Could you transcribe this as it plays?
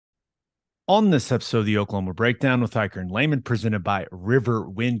On this episode of the Oklahoma Breakdown with Hiker and Layman, presented by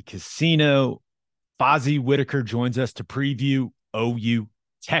Riverwind Casino, Fozzy Whittaker joins us to preview OU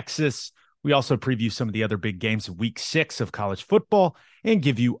Texas. We also preview some of the other big games of week 6 of college football and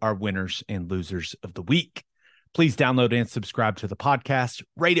give you our winners and losers of the week. Please download and subscribe to the podcast,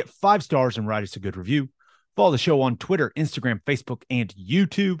 rate it 5 stars, and write us a good review. Follow the show on Twitter, Instagram, Facebook, and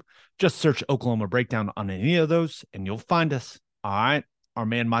YouTube. Just search Oklahoma Breakdown on any of those, and you'll find us. All right. Our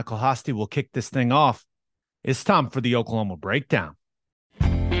man Michael Hosty will kick this thing off. It's time for the Oklahoma Breakdown.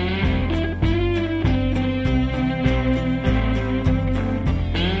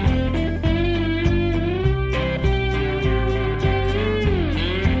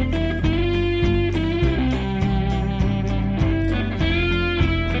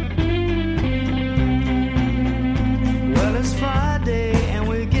 Well, it's Friday and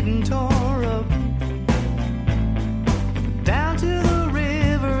we're getting tore up. Down to the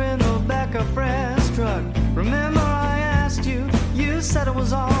river in the back of Fred's truck. Remember I asked you, you said it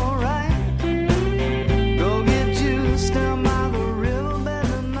was alright. Go get juiced down by the riverbed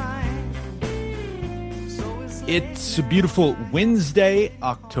tonight. It's a beautiful Wednesday,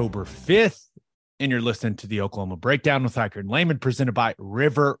 October 5th, and you're listening to the Oklahoma Breakdown with Hiker and Layman, presented by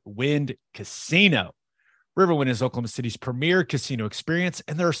Riverwind Casino. Riverwind is Oklahoma City's premier casino experience,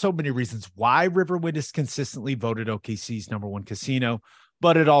 and there are so many reasons why Riverwind is consistently voted OKC's #1 casino,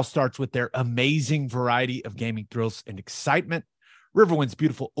 but it all starts with their amazing variety of gaming thrills and excitement. Riverwind's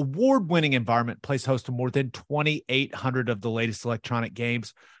beautiful award-winning environment plays host to more than 2,800 of the latest electronic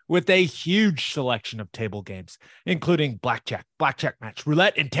games with a huge selection of table games, including blackjack match,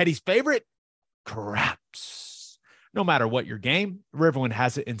 roulette, and Teddy's favorite, craps. No matter what your game, Riverwind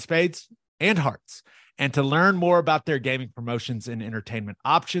has it in spades and hearts. And to learn more about their gaming promotions and entertainment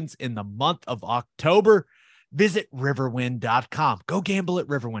options in the month of October, visit riverwind.com. Go gamble at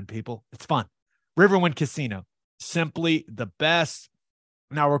Riverwind, people. It's fun. Riverwind Casino, simply the best.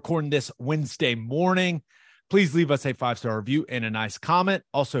 Now recording this Wednesday morning. Please leave us a 5-star review and a nice comment.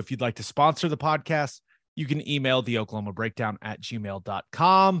 Also, if you'd like to sponsor the podcast, you can email the Oklahoma Breakdown at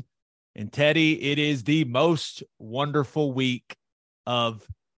gmail.com. And Teddy, it is the most wonderful week of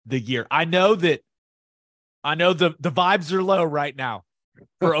the year. I know the vibes are low right now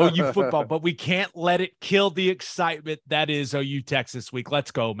for OU football, but we can't let it kill the excitement that is OU Texas week.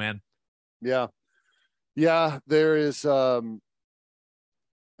 Let's go, man. Yeah. There is,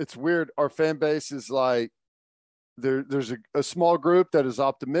 it's weird. Our fan base is like, there's a small group that is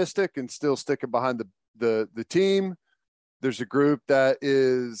optimistic and still sticking behind the team. There's a group that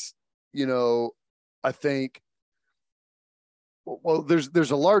is, I think, well,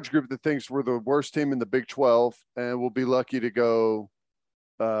 there's a large group that thinks we're the worst team in the Big 12 and we'll be lucky to go,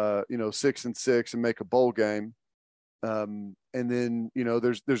 6-6 and make a bowl game. And then,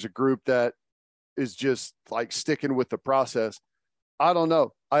 there's a group that is just like sticking with the process. I don't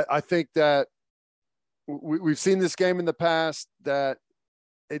know. I think that we've seen this game in the past, that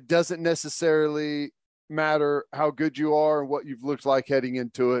it doesn't necessarily matter how good you are and what you've looked like heading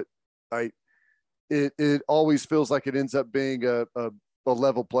into it. It always feels like it ends up being a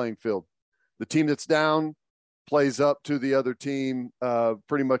level playing field. The team that's down plays up to the other team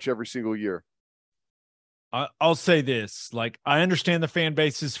pretty much every single year. I'll say this, I understand the fan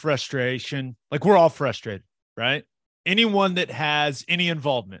base's frustration. We're all frustrated, right? Anyone that has any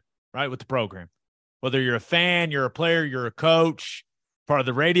involvement, right, with the program, whether you're a fan, you're a player, you're a coach, part of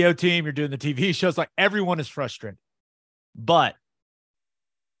the radio team, you're doing the TV shows, everyone is frustrated. But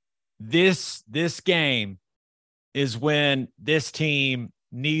this game is when this team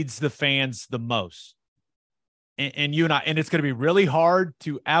needs the fans the most. And you and I, and it's going to be really hard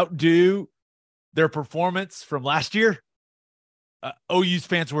to outdo their performance from last year. OU's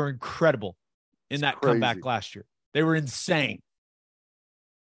fans were incredible in that comeback last year. They were insane.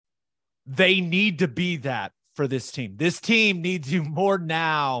 They need to be that for this team. This team needs you more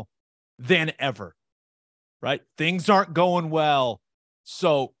now than ever, right? Things aren't going well.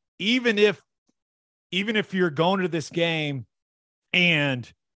 So even if you're going to this game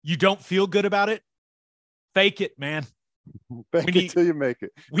and you don't feel good about it, fake it, man. Fake it till you make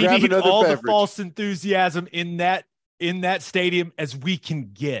it. We need all the false enthusiasm in that stadium as we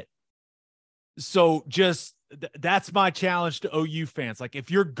can get. So just that's my challenge to OU fans.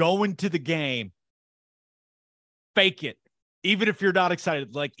 If you're going to the game, fake it. Even if you're not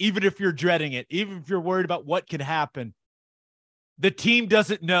excited, even if you're dreading it, even if you're worried about what could happen, the team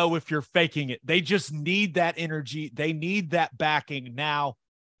doesn't know if you're faking it. They just need that energy. They need that backing now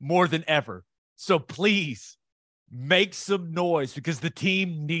more than ever. So please make some noise because the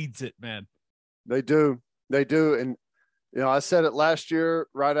team needs it, man. They do. And I said it last year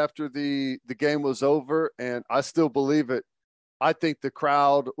right after the game was over, and I still believe it. I think the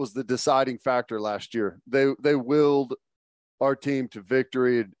crowd was the deciding factor last year. They willed our team to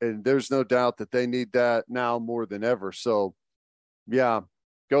victory, and there's no doubt that they need that now more than ever. So, yeah,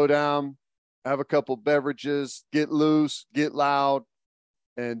 go down, have a couple beverages, get loose, get loud,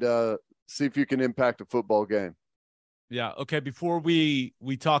 and see if you can impact a football game. Yeah. Okay. Before we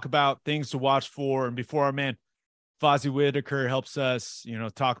talk about things to watch for, and before our man Fozzy Whittaker helps us,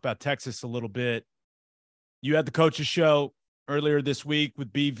 talk about Texas a little bit, you had the coaches show earlier this week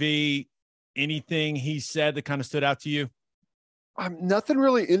with BV. Anything he said that kind of stood out to you? Nothing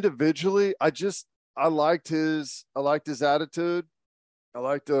really individually. I liked his attitude. I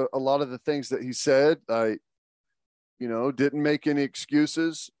liked a lot of the things that he said. I didn't make any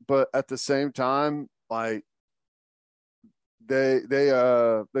excuses, but at the same time, like they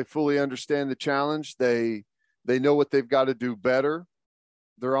fully understand the challenge. They know what they've got to do better.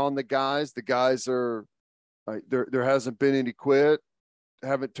 They're on the guys. The guys are like, there hasn't been any quit,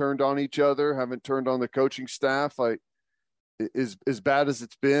 haven't turned on each other, haven't turned on the coaching staff. Like, as bad as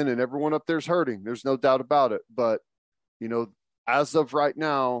it's been, and everyone up there's hurting. There's no doubt about it. But as of right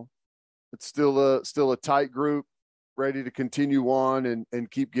now, it's still a tight group, ready to continue on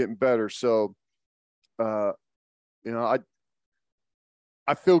and keep getting better. So, I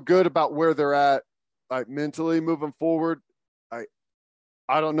feel good about where they're at, like mentally moving forward.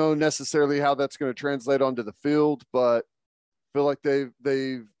 I don't know necessarily how that's going to translate onto the field, but I feel like they've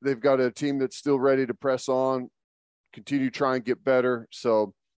got a team that's still ready to press on, continue to try and get better.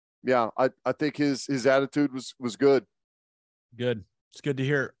 So, yeah, I think his attitude was good. Good. It's good to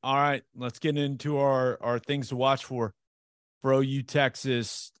hear. All right, let's get into our things to watch for OU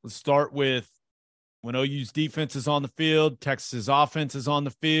Texas. Let's start with when OU's defense is on the field, Texas's offense is on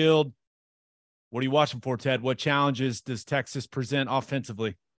the field. What are you watching for, Ted? What challenges does Texas present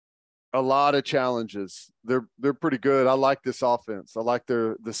offensively? A lot of challenges. They're pretty good. I like this offense. I like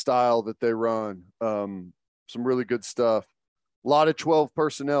the style that they run. Some really good stuff. A lot of 12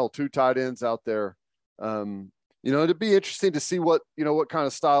 personnel, 2 tight ends out there. It'd be interesting to see what kind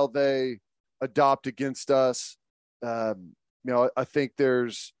of style they adopt against us. I think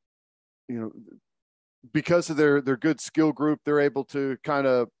there's, because of their good skill group, they're able to kind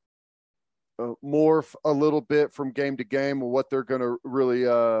of morph a little bit from game to game what they're going to really,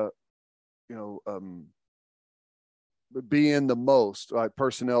 be in the most, like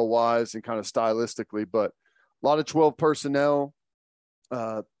personnel wise and kind of stylistically. But a lot of 12 personnel.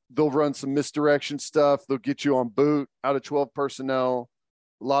 They'll run some misdirection stuff. They'll get you on boot out of 12 personnel.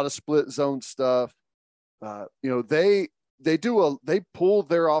 A lot of split zone stuff. They pull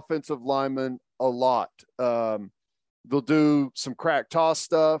their offensive linemen a lot. They'll do some crack toss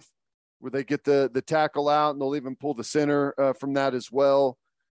stuff where they get the tackle out, and they'll even pull the center from that as well.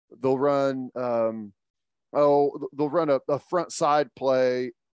 They'll run a front side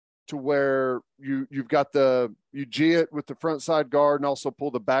play to where you've got you G it with the front side guard and also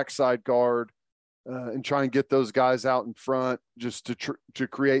pull the backside guard and try and get those guys out in front just to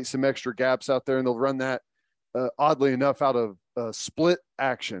create some extra gaps out there. And they'll run that oddly enough out of split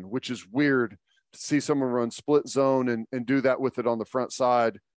action, which is weird to see someone run split zone and do that with it on the front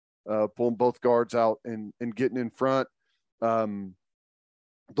side, pulling both guards out and getting in front. They'll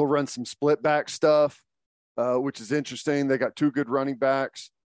run some split back stuff, which is interesting. They got 2 good running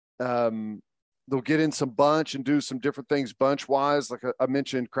backs. They'll get in some bunch and do some different things bunch wise. Like I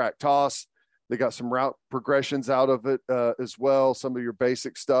mentioned, crack toss. They got some route progressions out of it as well. Some of your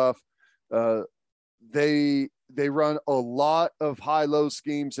basic stuff. They run a lot of high-low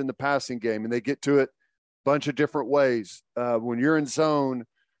schemes in the passing game, and they get to it a bunch of different ways. When you're in zone,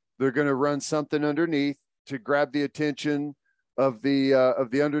 they're going to run something underneath to grab the attention of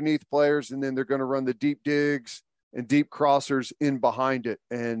the underneath players, and then they're going to run the deep digs and deep crossers in behind it.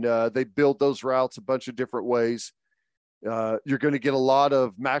 And they build those routes a bunch of different ways. You're going to get a lot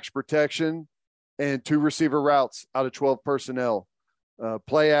of max protection and 2 receiver routes out of 12 personnel.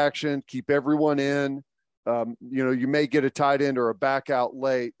 Play action, keep everyone in. You may get a tight end or a back out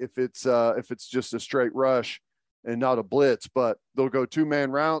late if it's just a straight rush and not a blitz, but they'll go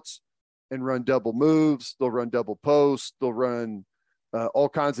 2-man routes and run double moves. They'll run double posts. They'll run all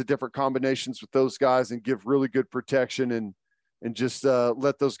kinds of different combinations with those guys and give really good protection and just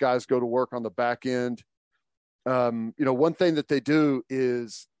let those guys go to work on the back end. One thing that they do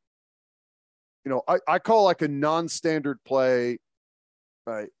is, I call like a non-standard play,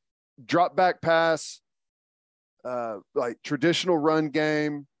 right? Drop back pass, like traditional run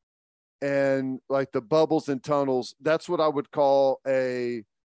game, and like the bubbles and tunnels. That's what I would call a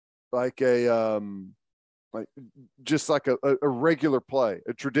like just like a regular play,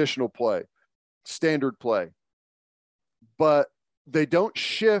 a traditional play, standard play. But they don't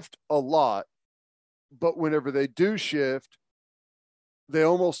shift a lot. But whenever they do shift, they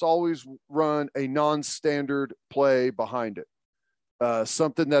almost always run a non-standard play behind it.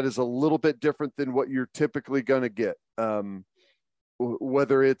 Something that is a little bit different than what you're typically going to get.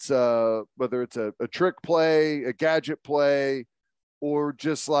 Whether it's a trick play, a gadget play, or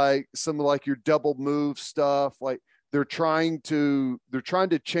just like some of like your double move stuff. Like they're trying to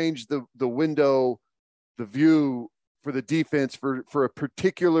change the window, the view for the defense for a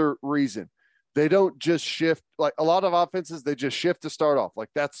particular reason. They don't just shift like a lot of offenses. They just shift to start off. Like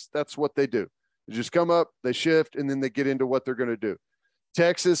that's what they do. They just come up, they shift, and then they get into what they're going to do.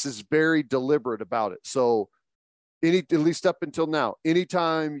 Texas is very deliberate about it. So at least up until now,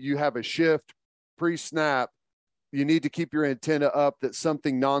 anytime you have a shift pre-snap, you need to keep your antenna up that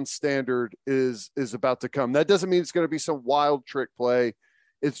something non-standard is about to come. That doesn't mean it's going to be some wild trick play.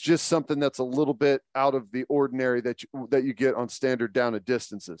 It's just something that's a little bit out of the ordinary that you get on standard down and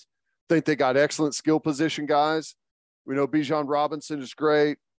distances. I think they got excellent skill position guys. We know Bijan Robinson is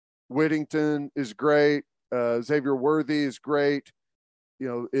great. Whittington is great. Xavier Worthy is great. You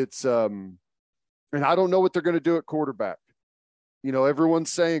know, it's and I don't know what they're going to do at quarterback. You know,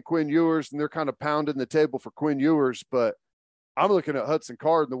 everyone's saying Quinn Ewers, and they're kind of pounding the table for Quinn Ewers, but I'm looking at Hudson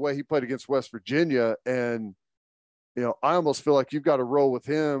Card and the way he played against West Virginia, and you know, I almost feel like you've got to roll with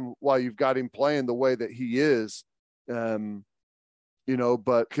him while you've got him playing the way that he is. You know,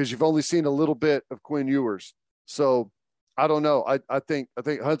 but because you've only seen a little bit of Quinn Ewers. So I don't know. I think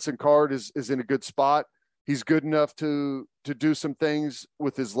Hudson Card is in a good spot. He's good enough to do some things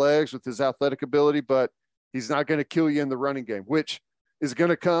with his legs, with his athletic ability, but he's not going to kill you in the running game, which is going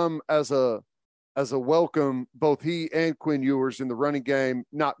to come as a welcome. Both he and Quinn Ewers in the running game,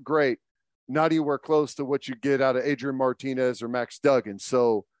 not great, not anywhere close to what you get out of Adrian Martinez or Max Duggan.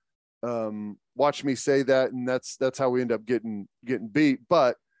 So watch me say that, and that's how we end up getting beat.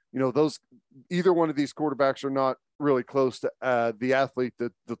 But you know, either one of these quarterbacks are not really close to the athlete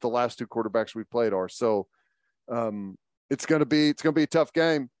that the last two quarterbacks we played are. So it's going to be a tough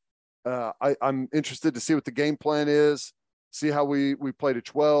game. I'm interested to see what the game plan is, see how we play to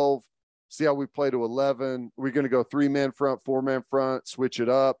 12, see how we play to 11. We're going to go 3-man front, 4-man front, switch it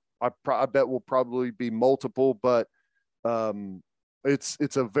up. I bet we'll probably be multiple, but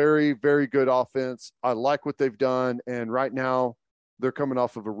it's a very, very good offense. I like what they've done. And right now they're coming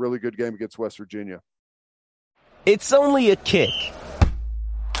off of a really good game against West Virginia. It's only a kick,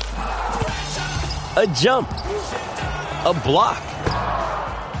 a jump, a block.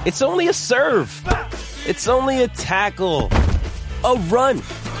 It's only a serve. It's only a tackle, a run.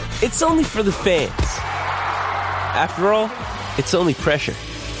 It's only for the fans. After all, it's only pressure.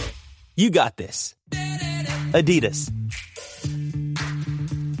 You got this. Adidas.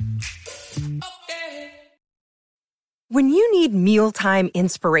 When you need mealtime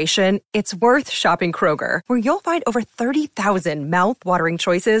inspiration, it's worth shopping Kroger, where you'll find over 30,000 mouth-watering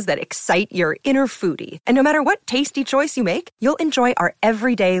choices that excite your inner foodie. And no matter what tasty choice you make, you'll enjoy our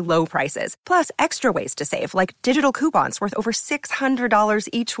everyday low prices, plus extra ways to save, like digital coupons worth over $600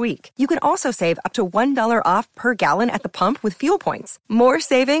 each week. You can also save up to $1 off per gallon at the pump with fuel points. More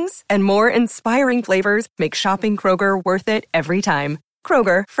savings and more inspiring flavors make shopping Kroger worth it every time.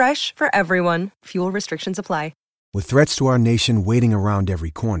 Kroger, fresh for everyone. Fuel restrictions apply. With threats to our nation waiting around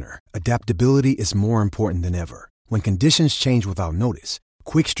every corner, adaptability is more important than ever. When conditions change without notice,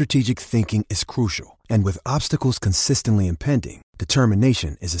 quick strategic thinking is crucial. And with obstacles consistently impending,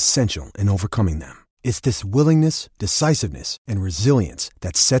 determination is essential in overcoming them. It's this willingness, decisiveness, and resilience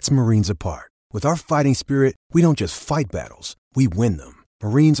that sets Marines apart. With our fighting spirit, we don't just fight battles, we win them.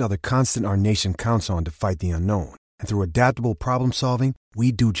 Marines are the constant our nation counts on to fight the unknown. And through adaptable problem solving,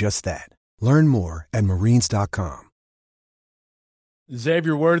 we do just that. Learn more at marines.com.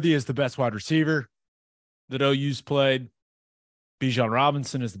 Xavier Worthy is the best wide receiver that OU's played. Bijan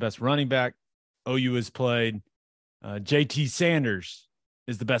Robinson is the best running back OU has played. JT Sanders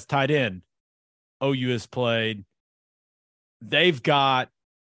is the best tight end OU has played. They've got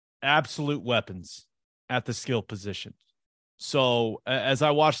absolute weapons at the skill positions. So as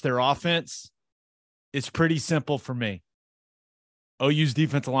I watch their offense, it's pretty simple for me. OU's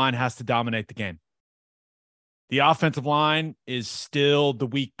defensive line has to dominate the game. The offensive line is still the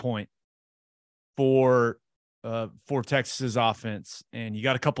weak point for Texas's offense. And you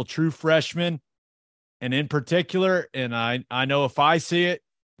got a couple true freshmen, and in particular, and I know if I see it,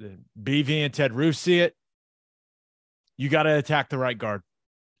 BV and Ted Roof see it, you got to attack the right guard,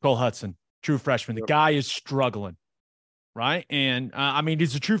 Cole Hudson, true freshman. The guy is struggling. right? And I mean,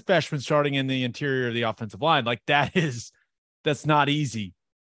 he's a true freshman starting in the interior of the offensive line. Like that's not easy.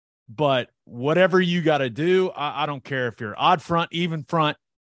 But whatever you got to do, I don't care if you're odd front, even front,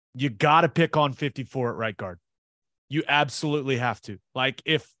 you got to pick on 54 at right guard. You absolutely have to. Like,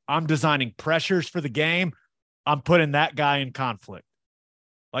 if I'm designing pressures for the game, I'm putting that guy in conflict.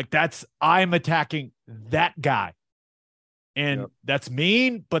 Like, I'm attacking that guy. And that's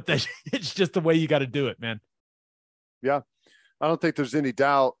mean, but it's just the way you got to do it, man. Yeah. I don't think there's any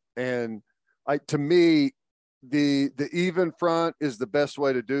doubt. And to me, the even front is the best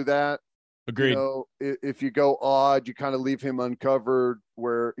way to do that. Agreed. You know, if you go odd, you kind of leave him uncovered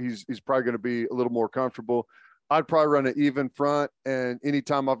where he's probably going to be a little more comfortable. I'd probably run an even front, and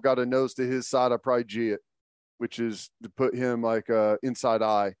anytime I've got a nose to his side, I probably G it, which is to put him like inside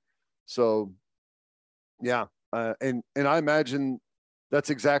eye. So, yeah, and I imagine that's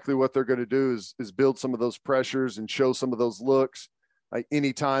exactly what they're going to do is build some of those pressures and show some of those looks. Like,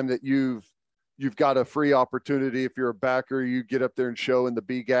 anytime that you've got a free opportunity, if you're a backer, you get up there and show in the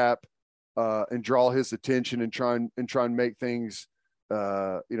B gap and draw his attention and try and make things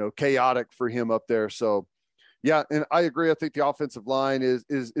chaotic for him up there. So. Yeah, and I agree. I think the offensive line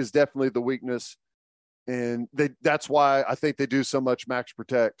is definitely the weakness, and that's why I think they do so much max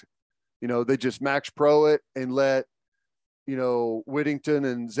protect. You know, they just max pro it and let, Whittington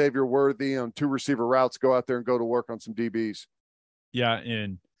and Xavier Worthy on 2 receiver routes go out there and go to work on some DBs. Yeah,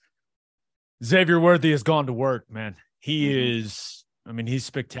 and Xavier Worthy has gone to work, man. He is, I mean, he's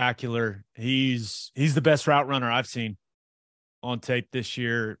spectacular. He's the best route runner I've seen on tape this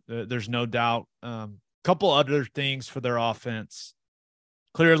year. There's no doubt. Couple other things for their offense.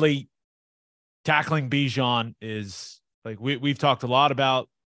 Clearly, tackling Bijan is like we've talked a lot about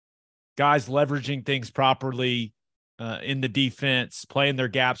guys leveraging things properly in the defense, playing their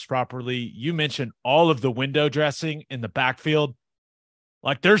gaps properly. You mentioned all of the window dressing in the backfield.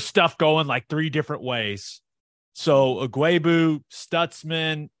 Like, there's stuff going like 3 different ways. So Agwebu,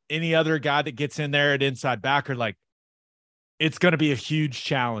 Stutzman, any other guy that gets in there at inside backer, like, it's going to be a huge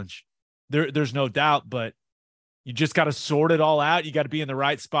challenge. There's no doubt, but you just got to sort it all out. You got to be in the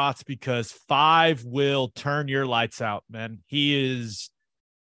right spots because 5 will turn your lights out, man. He's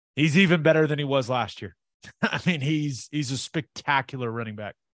even better than he was last year. I mean, he's a spectacular running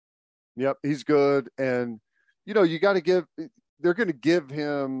back. Yep, he's good. And, you got to they're going to get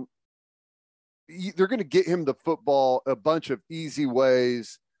him the football a bunch of easy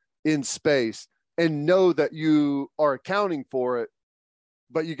ways in space and know that you are accounting for it.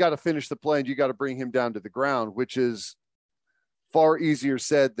 But you got to finish the play and you got to bring him down to the ground, which is far easier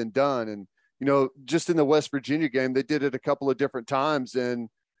said than done. And, just in the West Virginia game, they did it a couple of different times and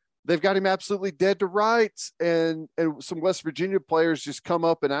they've got him absolutely dead to rights. And some West Virginia players just come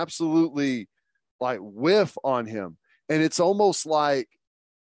up and absolutely like whiff on him. And it's almost like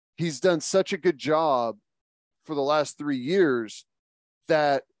he's done such a good job for the last 3 years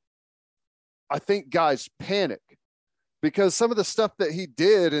that I think guys panic. Because some of the stuff that he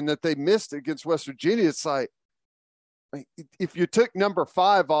did and that they missed against West Virginia, it's like if you took number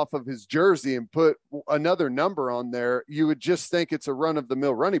 5 off of his jersey and put another number on there, you would just think it's a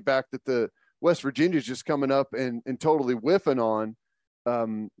run-of-the-mill running back that the West Virginia's just coming up and totally whiffing on.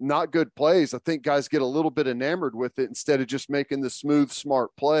 Not good plays. I think guys get a little bit enamored with it instead of just making the smooth,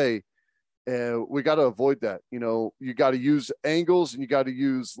 smart play. We got to avoid that. You got to use angles and you got to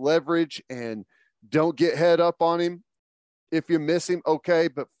use leverage and don't get head up on him. If you miss him, okay,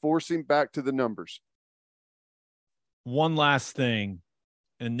 but force him back to the numbers. One last thing,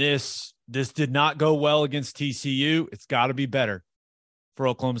 and this did not go well against TCU. It's got to be better for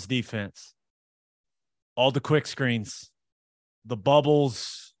Oklahoma's defense. All the quick screens, the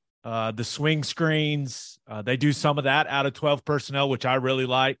bubbles, the swing screens. They do some of that out of 12 personnel, which I really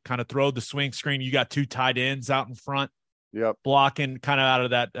like. Kind of throw the swing screen. You got 2 tight ends out in front, blocking kind of out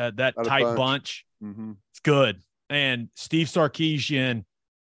of that tight bunch. Mm-hmm. It's good. And Steve Sarkisian,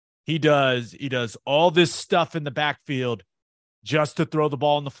 he does all this stuff in the backfield just to throw the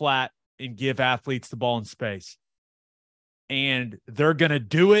ball in the flat and give athletes the ball in space. And they're going to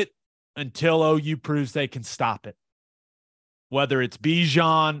do it until OU proves they can stop it. Whether it's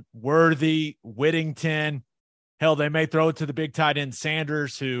Bijan, Worthy, Whittington, hell, they may throw it to the big tight end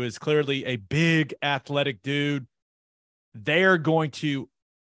Sanders, who is clearly a big athletic dude. They're going to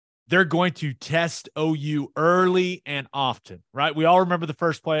test OU early and often, right? We all remember the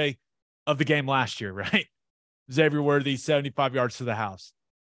first play of the game last year, right? Xavier Worthy, 75 yards to the house.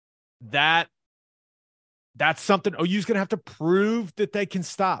 That's something OU's going to have to prove that they can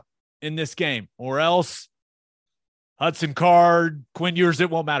stop in this game, or else Hudson Card, Quinn Ewers, it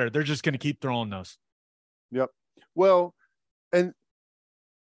won't matter. They're just going to keep throwing those. Yep. Well, And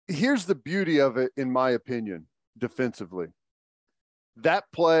here's the beauty of it, in my opinion, defensively. That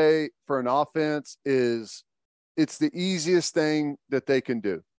play for an offense it's the easiest thing that they can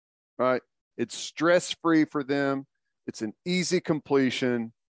do, right? It's stress-free for them. It's an easy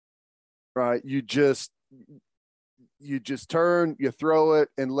completion, right? You just turn, you throw it,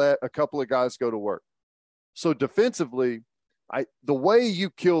 and let a couple of guys go to work. So defensively, the way you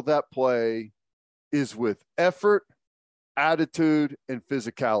kill that play is with effort, attitude, and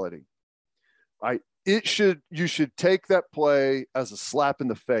physicality. You should take that play as a slap in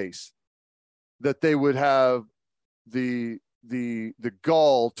the face, that they would have the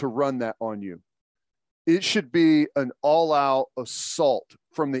gall to run that on you. It should be an all-out assault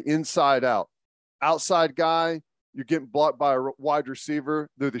from the inside out. Outside guy, you're getting blocked by a wide receiver.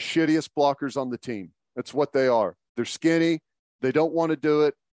 They're the shittiest blockers on the team. That's what they are. They're skinny. They don't want to do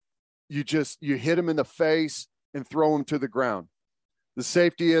it. You hit them in the face and throw them to the ground. The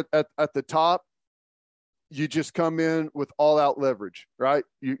safety at the top, you just come in with all-out leverage, right?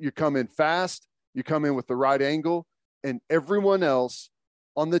 You come in fast. You come in with the right angle, and everyone else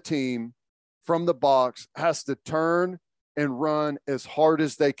on the team from the box has to turn and run as hard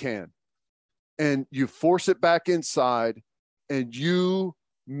as they can. And you force it back inside, and you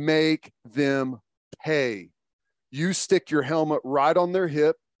make them pay. You stick your helmet right on their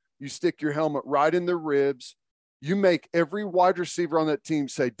hip. You stick your helmet right in their ribs. You make every wide receiver on that team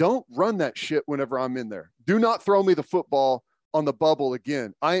say, don't run that shit whenever I'm in there. Do not throw me the football on the bubble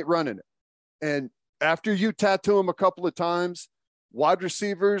again. I ain't running it. And after you tattoo them a couple of times, wide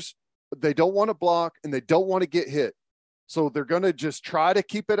receivers, they don't want to block and they don't want to get hit. So they're going to just try to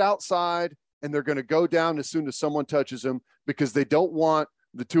keep it outside, and they're going to go down as soon as someone touches them, because they don't want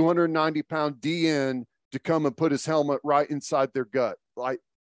the 290-pound DN to come and put his helmet right inside their gut. Like,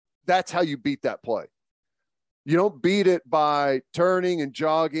 that's how you beat that play. You don't beat it by turning and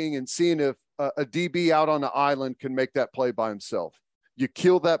jogging and seeing if a DB out on the island can make that play by himself. You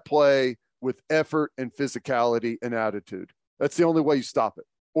kill that play with effort and physicality and attitude. That's the only way you stop it,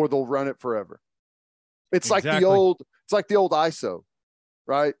 or they'll run it forever. It's like the old ISO,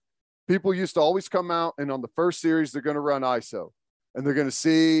 right? People used to always come out, and on the first series, they're going to run ISO, and they're going to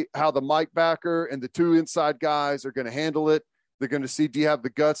see how the Mike backer and the two inside guys are going to handle it. They're going to see, do you have the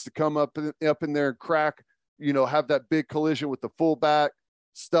guts to come up in there and crack, have that big collision with the fullback,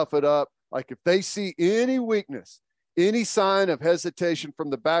 stuff it up. Like, if they see any weakness, any sign of hesitation from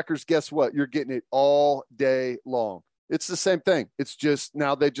the backers, guess what? You're getting it all day long. It's the same thing. It's just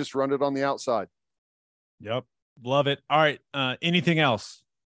now they just run it on the outside. Yep. Love it. All right. Anything else?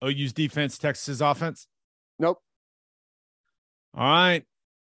 OU's defense, Texas offense? Nope. All right.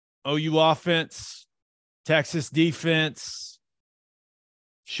 OU offense, Texas defense.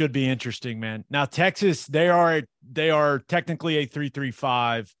 Should be interesting, man. Now, Texas, they are technically a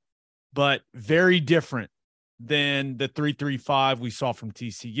 3-3-5, but very different than the 3-3-5 we saw from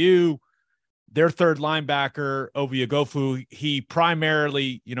TCU. Their third linebacker, Ovie Oghoufo, he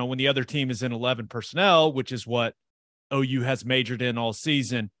primarily, when the other team is in 11 personnel, which is what OU has majored in all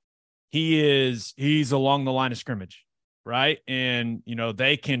season, he's along the line of scrimmage, right? And,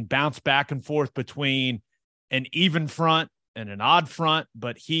 they can bounce back and forth between an even front and an odd front,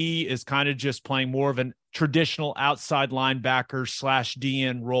 but he is kind of just playing more of a traditional outside linebacker /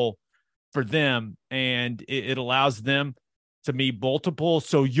 DN role for them. And it allows them to be multiple.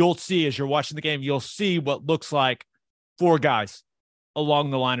 So you'll see, as you're watching the game, you'll see what looks like 4 guys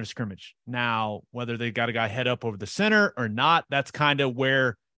along the line of scrimmage. Now, whether they got a guy head up over the center or not, that's kind of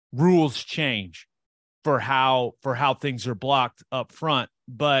where rules change for how things are blocked up front.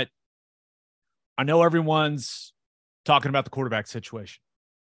 But I know everyone's talking about the quarterback situation.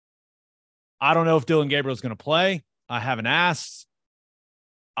 I don't know if Dillon Gabriel is going to play. I haven't asked.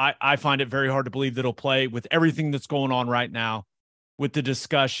 I find it very hard to believe that he'll play with everything that's going on right now, with the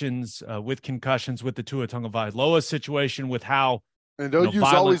discussions, with concussions, with the Tua Tagovailoa situation, with how. And OU's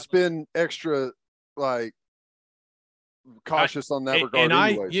always been extra cautious on that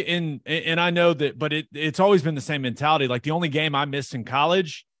regard. And I know that, but it's always been the same mentality. Like, the only game I missed in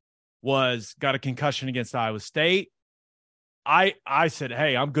college was got a concussion against Iowa State. I said,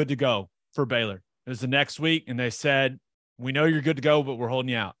 hey, I'm good to go for Baylor. It was the next week, and they said, we know you're good to go, but we're holding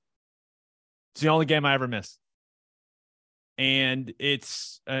you out. It's the only game I ever missed. And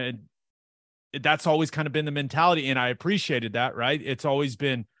that's always kind of been the mentality, and I appreciated that, right? It's always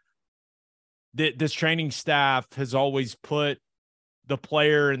been this training staff has always put the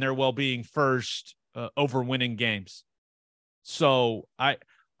player and their well-being first over winning games. So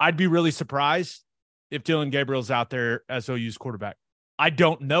I'd be really surprised if Dillon Gabriel's out there as OU's quarterback. I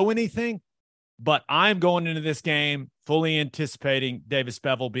don't know anything, But I'm going into this game fully anticipating Davis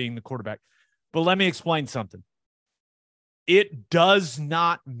Bevell being the quarterback. But let me explain something. It does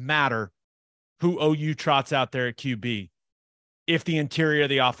not matter who OU trots out there at QB if the interior of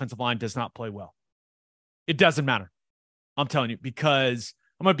the offensive line does not play well. It doesn't matter. I'm telling you, because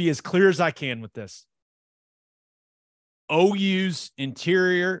I'm going to be as clear as I can with this. OU's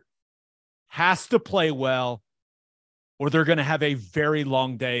interior has to play well, or they're going to have a very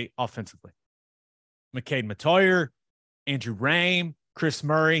long day offensively. McCade Matoyer, Andrew Rame, Chris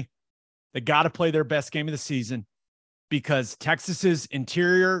Murray, they got to play their best game of the season, because Texas's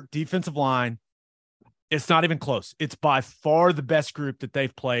interior defensive line, it's not even close. It's by far the best group that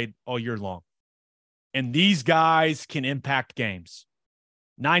they've played all year long. And these guys can impact games.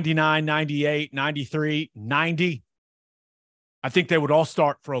 99, 98, 93, 90. I think they would all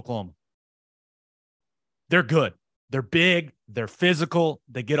start for Oklahoma. They're good. They're big. They're physical.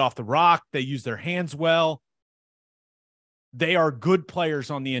 They get off the rock. They use their hands well. They are good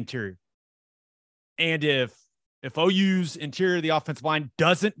players on the interior. And if OU's interior of the offensive line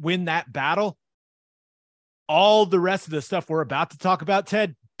doesn't win that battle, all the rest of the stuff we're about to talk about,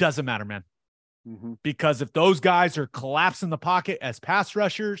 Ted, doesn't matter, man. Mm-hmm. Because if those guys are collapsing the pocket as pass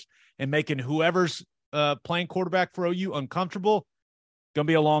rushers and making whoever's playing quarterback for OU uncomfortable, going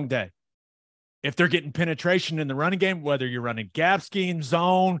to be a long day. If they're getting penetration in the running game, whether you're running gap scheme,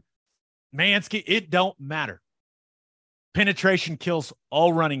 zone, man scheme, it don't matter. Penetration kills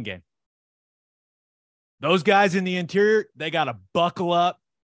all running game. Those guys in the interior, they got to buckle up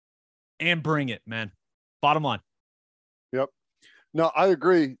and bring it, man. Bottom line. Yep. No, I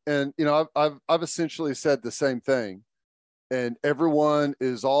agree. And, you know, I've essentially said the same thing. And everyone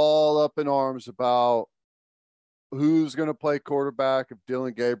is all up in arms about who's going to play quarterback if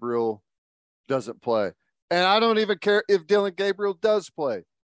Dylan Gabriel doesn't play. And I don't even care if Dylan Gabriel does play.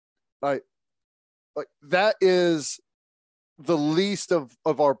 Like that is the least of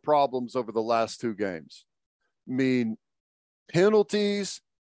our problems over the last two games. I mean, penalties,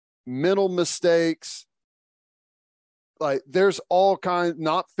 mental mistakes, like there's all kinds,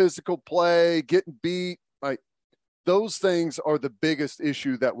 not physical play, getting beat. Like those things are the biggest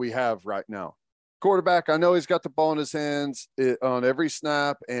issue that we have right now. Quarterback, I know he's got the ball in his hands on every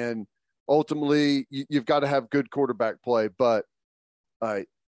snap, and ultimately you've got to have good quarterback play, but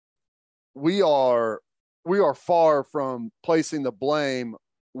we are far from placing the blame,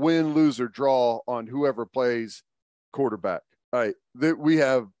 win, lose, or draw on whoever plays quarterback. We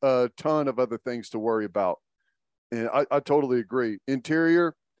have a ton of other things to worry about. And I totally agree.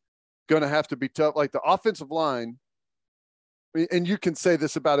 Interior, going to have to be tough. Like the offensive line, and you can say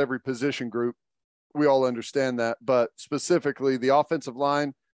this about every position group. We all understand that. But specifically, the offensive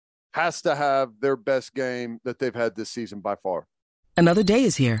line has to have their best game that they've had this season by far. Another day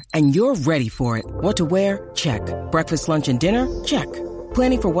is here, and you're ready for it. What to wear? Check. Breakfast, lunch, and dinner? Check.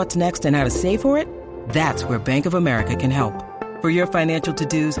 Planning for what's next and how to save for it? That's where Bank of America can help. For your financial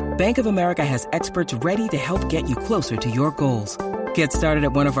to-dos, Bank of America has experts ready to help get you closer to your goals. Get started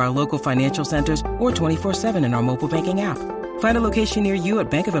at one of our local financial centers or 24/7 in our mobile banking app. Find a location near you at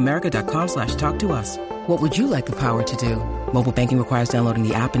bankofamerica.com/talktous. What would you like the power to do? Mobile banking requires downloading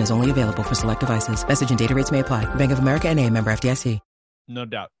the app and is only available for select devices. Message and data rates may apply. Bank of America N.A., member FDIC. No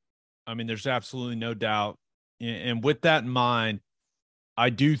doubt. I mean, there's absolutely no doubt. And with that in mind,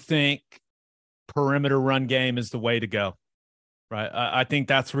 I do think perimeter run game is the way to go. Right. I think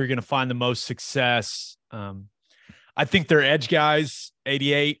that's where you're going to find the most success. I think their edge guys,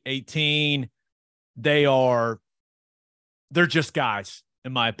 88, 18, they're just guys,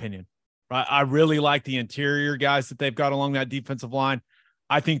 in my opinion. Right. I really like the interior guys that they've got along that defensive line.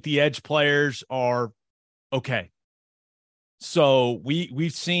 I think the edge players are okay. So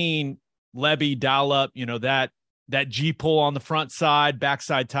we've seen Levy dial up, that G pull on the front side,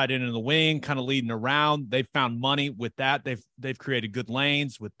 backside tight end in the wing, kind of leading around. They've found money with that. They've created good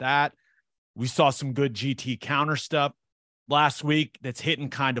lanes with that. We saw some good GT counter stuff last week that's hitting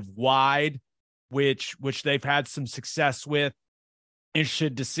kind of wide, which they've had some success with.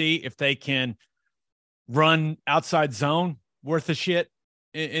 Interested to see if they can run outside zone worth of shit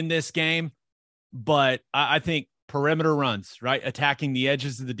in this game. But I think perimeter runs, right? Attacking the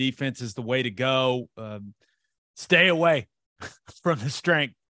edges of the defense is the way to go. Stay away from the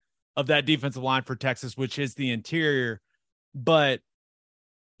strength of that defensive line for Texas, which is the interior. But,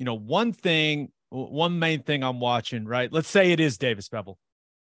 one main thing I'm watching, right? Let's say it is Davis Bevell,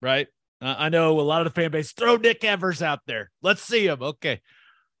 right? I know a lot of the fan base throw Nick Evers out there. Let's see him. Okay.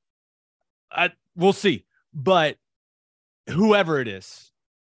 We'll see. But whoever it is,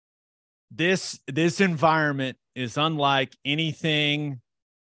 this environment is unlike anything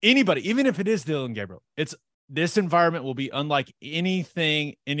anybody, even if it is Dylan Gabriel, this environment will be unlike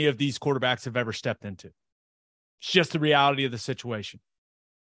anything any of these quarterbacks have ever stepped into. It's just the reality of the situation.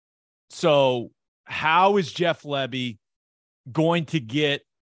 So how is Jeff Lebby going to get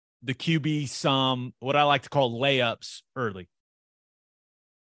the QB some, what I like to call layups early?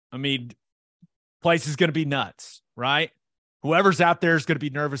 I mean, place is going to be nuts, right? Whoever's out there is going to be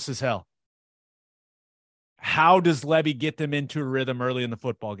nervous as hell. How does Lebby get them into a rhythm early in the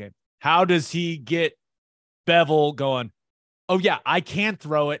football game? How does he get Bevel going, oh, yeah, I can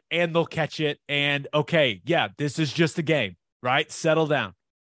throw it, and they'll catch it, and okay, yeah, this is just a game, right? Settle down.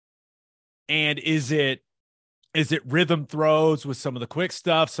 And is it rhythm throws with some of the quick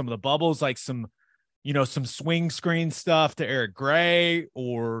stuff, some of the bubbles, like some swing screen stuff to Eric Gray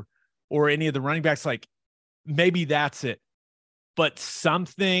or any of the running backs? Like, maybe that's it. But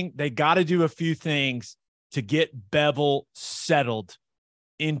they got to do a few things to get Bevel settled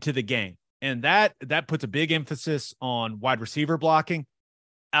into the game. And that puts a big emphasis on wide receiver blocking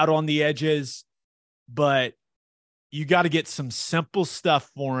out on the edges. But you got to get some simple stuff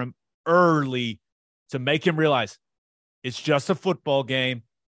for him early to make him realize it's just a football game.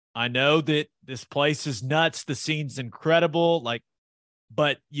 I know that this place is nuts. The scene's incredible.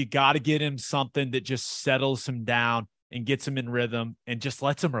 But you got to get him something that just settles him down and gets him in rhythm and just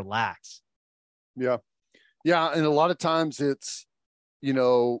lets him relax. Yeah. Yeah. And a lot of times it's,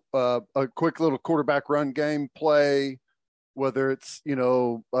 a quick little quarterback run game play, whether it's,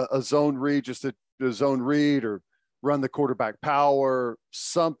 a zone read, just a zone read, or run the quarterback power,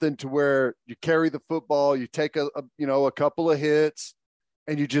 something to where you carry the football, you take a couple of hits,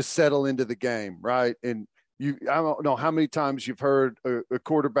 and you just settle into the game. Right. And I don't know how many times you've heard a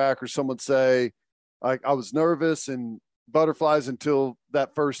quarterback or someone say, like, I was nervous and butterflies until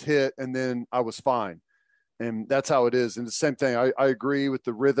that first hit, and then I was fine. And that's how it is. And the same thing, I agree with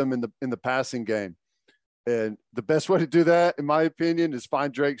the rhythm in the passing game. And the best way to do that, in my opinion, is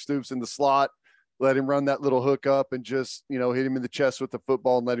find Drake Stoops in the slot, let him run that little hook up, and just, hit him in the chest with the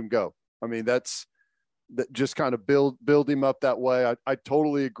football and let him go. I mean, that just kind of build him up that way. I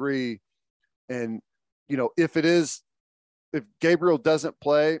totally agree. And, if Gabriel doesn't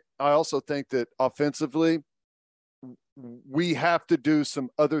play, I also think that offensively, we have to do some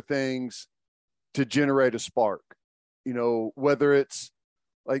other things to generate a spark, whether it's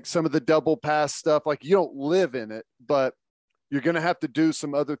like some of the double pass stuff, like you don't live in it, but you're going to have to do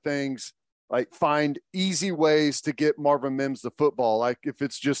some other things, like find easy ways to get Marvin Mims the football. Like if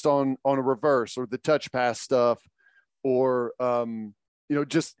it's just on a reverse or the touch pass stuff, or,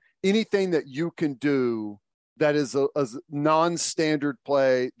 just anything that you can do that is a non-standard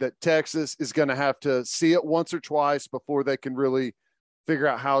play that Texas is going to have to see it once or twice before they can really figure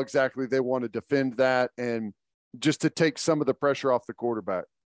out how exactly they want to defend that, and just to take some of the pressure off the quarterback.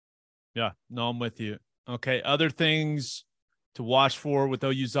 Yeah, no, I'm with you. Okay, other things to watch for with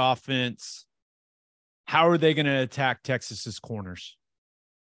OU's offense. How are they going to attack Texas's corners?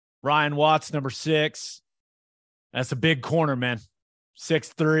 Ryan Watts, number 6. That's a big corner, man.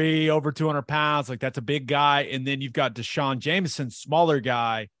 6'3", over 200 pounds. Like, that's a big guy. And then you've got Deshaun Jameson, smaller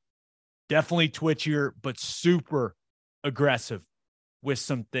guy, definitely twitchier, but super aggressive with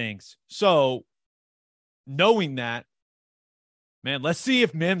some things. So knowing that, man, let's see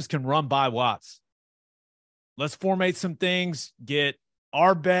if Mims can run by Watts. Let's formate some things, get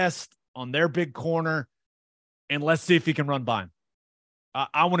our best on their big corner, and let's see if he can run by him.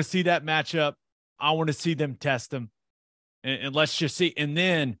 I want to see that matchup. I want to see them test him, and let's just see. And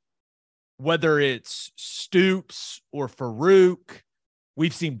then whether it's Stoops or Farouk,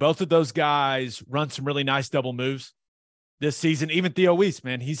 we've seen both of those guys run some really nice double moves this season. Even Theo Weiss,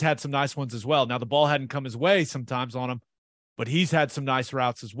 man, he's had some nice ones as well. Now, the ball hadn't come his way sometimes on him, but he's had some nice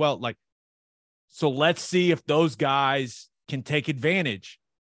routes as well. So let's see if those guys can take advantage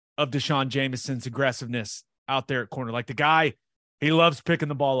of Deshaun Jameson's aggressiveness out there at corner. Like, the guy, he loves picking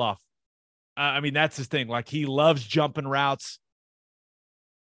the ball off. I mean, that's his thing. Like, he loves jumping routes.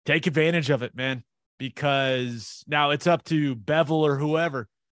 Take advantage of it, man, because now it's up to Bevel or whoever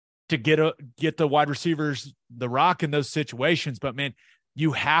to get the wide receivers the rock in those situations. But, man,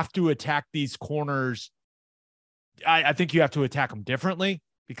 you have to attack these corners. I think you have to attack them differently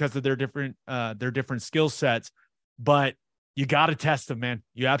because of their different skill sets. But you got to test them, man.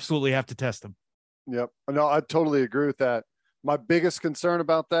 You absolutely have to test them. Yep. No, I totally agree with that. My biggest concern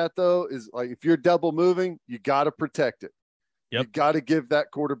about that, though, is like if you're double moving, you got to protect it. Yep. You got to give that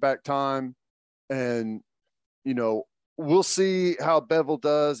quarterback time, and we'll see how Bevel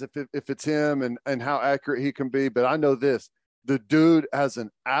does if it's him and how accurate he can be. But I know this: the dude has an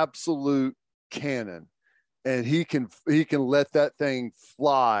absolute cannon, and he can let that thing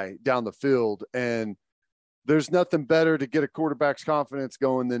fly down the field. And there's nothing better to get a quarterback's confidence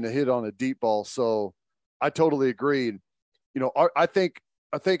going than to hit on a deep ball. So I totally agree. I think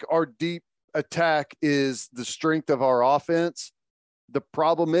our deep attack is the strength of our offense. The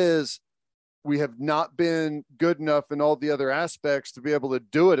problem is we have not been good enough in all the other aspects to be able to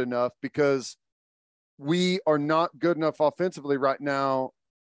do it enough, because we are not good enough offensively right now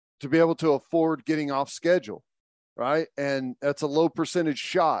to be able to afford getting off schedule, right? And that's a low percentage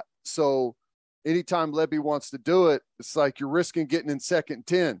shot. So anytime Lebby wants to do it, it's like you're risking getting in 2nd and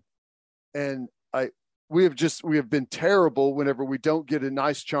 10. And we have been terrible whenever we don't get a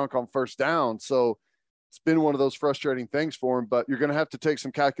nice chunk on 1st down. So it's been one of those frustrating things for him, but you're going to have to take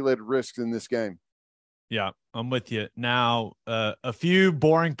some calculated risks in this game. Yeah, I'm with you. Now, a few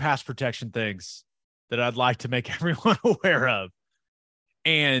boring pass protection things that I'd like to make everyone aware of.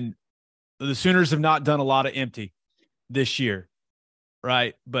 And the Sooners have not done a lot of empty this year,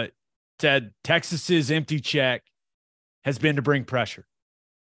 right? But Ted, Texas's empty check has been to bring pressure.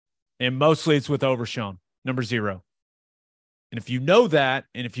 And mostly it's with Overshown, number 0. And if you know that,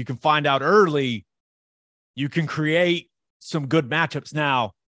 and if you can find out early, you can create some good matchups.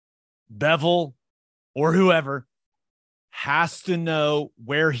 Now, Bevel or whoever has to know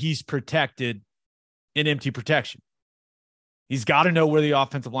where he's protected in empty protection. He's got to know where the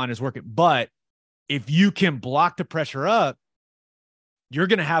offensive line is working. But if you can block the pressure up, you're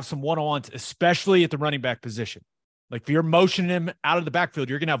going to have some one-on-ones, especially at the running back position. Like if you're motioning him out of the backfield,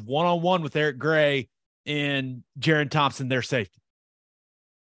 you're going to have one-on-one with Eric Gray and Jaron Thompson, their safety.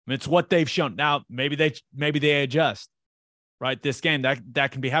 I mean, it's what they've shown. Now, maybe they adjust, right? This game,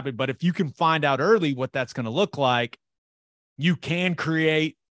 that can be happening. But if you can find out early what that's going to look like, you can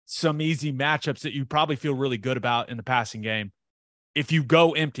create some easy matchups that you probably feel really good about in the passing game if you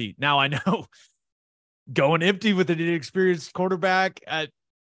go empty. Now, I know going empty with an inexperienced quarterback,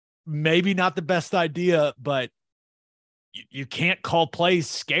 maybe not the best idea, but you can't call plays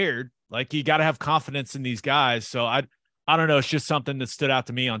scared. Like, you got to have confidence in these guys. So I don't know. It's just something that stood out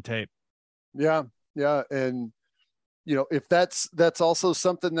to me on tape. Yeah. Yeah. And, if that's also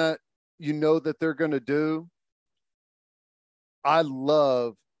something that, that they're going to do, I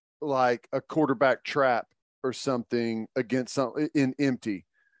love like a quarterback trap or something against something in empty,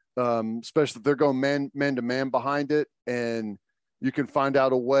 especially if they're going man to man behind it, and you can find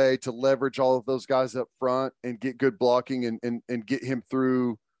out a way to leverage all of those guys up front and get good blocking and get him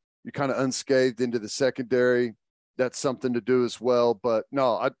through, you kind of unscathed into the secondary. That's something to do as well. But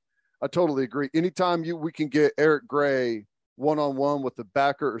no, I totally agree. Anytime we can get Eric Gray one-on-one with the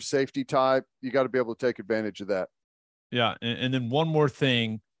backer or safety type, you got to be able to take advantage of that. Yeah. And then one more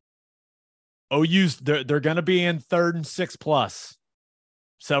thing, OU's they're going to be in 3rd and 6 plus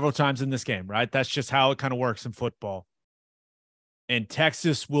several times in this game, right? That's just how it kind of works in football. And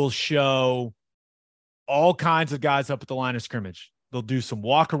Texas will show all kinds of guys up at the line of scrimmage. They'll do some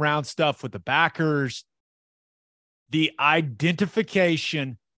walk around stuff with the backers. The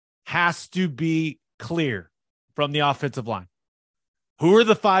identification has to be clear from the offensive line. Who are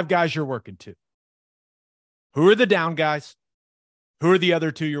the 5 guys you're working to? Who are the down guys? Who are the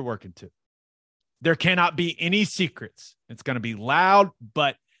other 2 you're working to? There cannot be any secrets. It's going to be loud,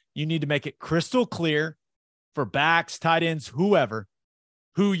 but you need to make it crystal clear for backs, tight ends, whoever,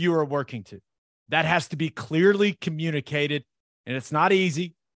 who you are working to. That has to be clearly communicated, and it's not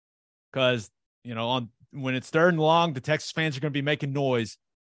easy because, when it's 3rd and long, the Texas fans are going to be making noise,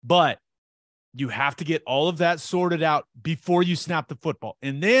 but you have to get all of that sorted out before you snap the football.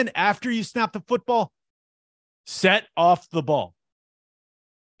 And then after you snap the football, set off the ball.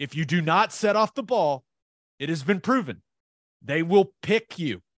 If you do not set off the ball, it has been proven they will pick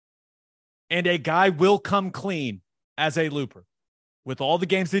you, and a guy will come clean as a looper with all the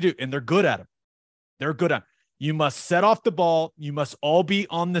games they do, and they're good at them. They're good at them. You must set off the ball. You must all be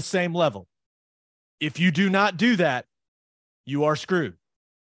on the same level. If you do not do that, you are screwed.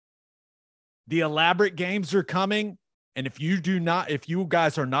 The elaborate games are coming, and if you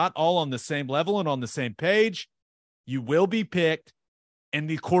guys are not all on the same level and on the same page, you will be picked, and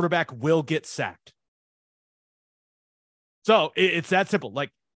the quarterback will get sacked. So it's that simple. Like,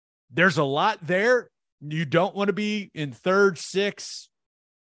 there's a lot there. You don't want to be in 3rd, 6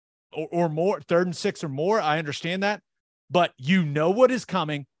 or more, 3rd and 6 or more. I understand that, but you know what is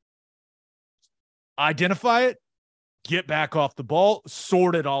coming. Identify it, get back off the ball,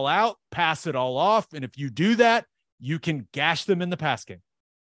 sort it all out, pass it all off. And if you do that, you can gash them in the pass game.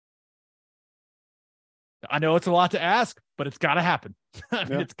 I know it's a lot to ask, but it's got to happen.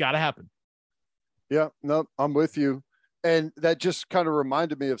 It's got to happen. Yeah, no, I'm with you. And that just kind of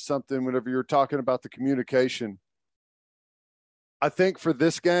reminded me of something whenever you were talking about the communication. I think for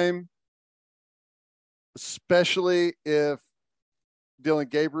this game, especially if Dylan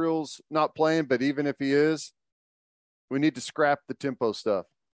Gabriel's not playing, but even if he is, we need to scrap the tempo stuff.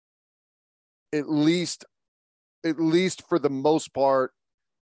 At least for the most part,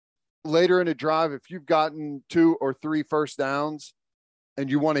 later in a drive, if you've gotten 2 or 3 first downs and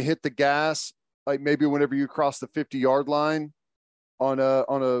you want to hit the gas, like maybe whenever you cross the 50-yard line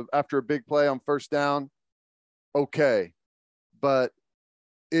after a big play on first down, okay. But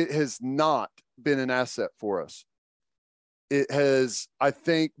it has not been an asset for us. It has, I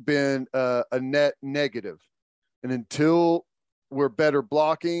think, been a net negative. And until we're better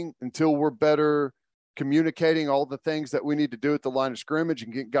blocking, until we're better communicating all the things that we need to do at the line of scrimmage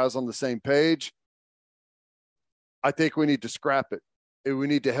and get guys on the same page, I think we need to scrap it. We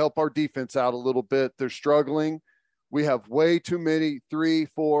need to help our defense out a little bit. They're struggling. We have way too many 3,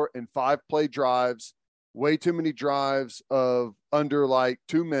 4, and 5 play drives, way too many drives of under like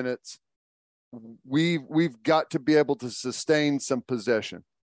 2 minutes. We've got to be able to sustain some possession.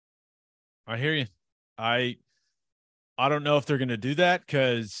 I hear you. I don't know if they're going to do that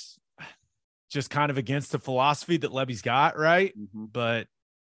because just kind of against the philosophy that Levy's got, right? Mm-hmm. But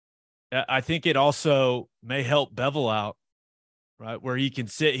I think it also may help Bevel out, right? Where he can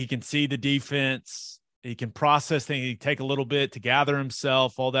see the defense, he can process things, he can take a little bit to gather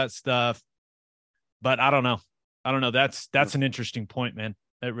himself, all that stuff. But I don't know. That's an interesting point, man.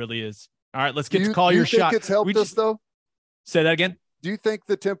 It really is. All right, let's get to call your shot. Do you think it's helped us, though? Say that again? Do you think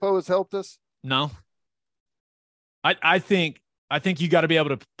the tempo has helped us? No. I think you got to be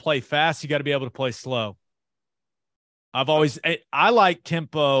able to play fast. You got to be able to play slow. I like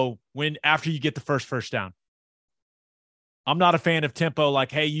tempo after you get the first down. I'm not a fan of tempo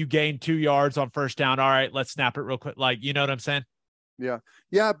like, hey, you gained 2 yards on first down. All right, let's snap it real quick. Like, you know what I'm saying? Yeah.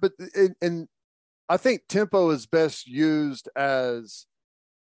 Yeah, but and I think tempo is best used as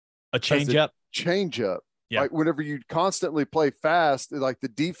a change-up. Yeah. Like whenever you constantly play fast, like the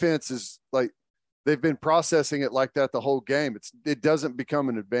defense is like they've been processing it like that the whole game. It doesn't become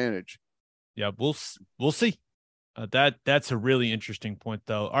an advantage. Yeah, we'll see. That's a really interesting point,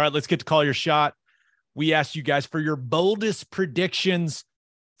 though. All right, let's get to call your shot. We asked you guys for your boldest predictions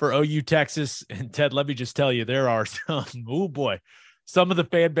for OU Texas. And Ted, let me just tell you, there are some of the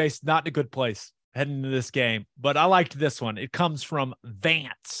fan base not in a good place heading into this game. But I liked this one. It comes from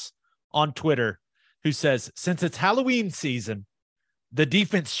Vance on Twitter, who says, since it's Halloween season, the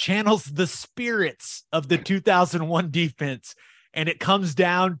defense channels the spirits of the 2001 defense, and it comes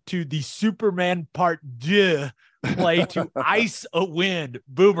down to the Superman Part 2 play to ice a win.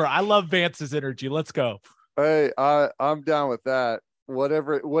 Boomer, I love Vance's energy. Let's go. Hey, I'm down with that.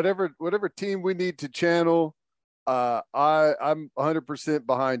 Whatever team we need to channel, I'm 100%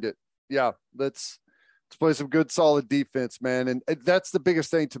 behind it. Yeah, let's play some good, solid defense, man. And that's the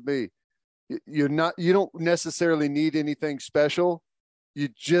biggest thing to me. You don't necessarily need anything special. You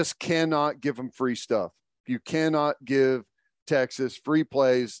just cannot give them free stuff. You cannot give Texas free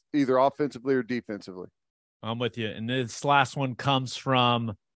plays, either offensively or defensively. I'm with you. And this last one comes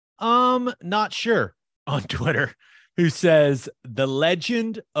from not sure on Twitter, who says the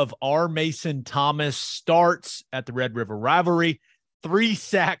legend of R. Mason Thomas starts at the Red River rivalry. 3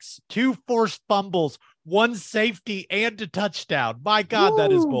 sacks, 2 forced fumbles, 1 safety, and a touchdown. My God,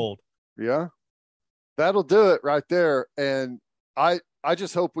 that is bold. Yeah, that'll do it right there. And I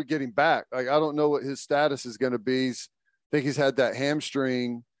just hope we get him back. Like, I don't know what his status is going to be. I think he's had that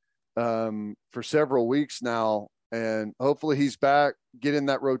hamstring for several weeks now, and hopefully he's back, get in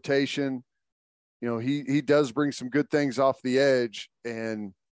that rotation. You know, he does bring some good things off the edge,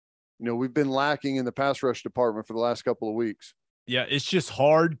 and, you know, we've been lacking in the pass rush department for the last couple of weeks. Yeah, it's just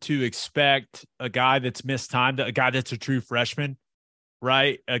hard to expect a guy that's missed time, a guy that's a true freshman,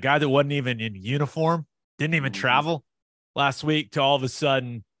 right? A guy that wasn't even in uniform, didn't even travel last week, to all of a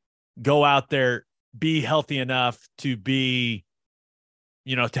sudden go out there, be healthy enough to be,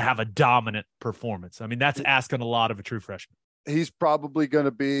 you know, to have a dominant performance. I mean, that's asking a lot of a true freshman. He's probably going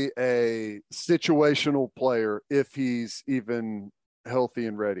to be a situational player if he's even healthy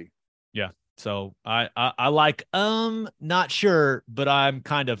and ready. Yeah. So I like, not sure, but I'm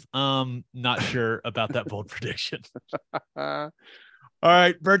kind of, not sure about that bold prediction. All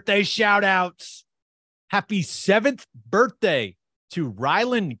right. Birthday shout outs. Happy 7th birthday to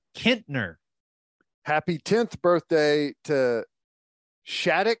Rylan Kentner. Happy 10th birthday to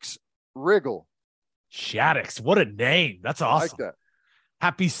Shaddix Riggle. Shaddix, what a name. That's awesome. I like that.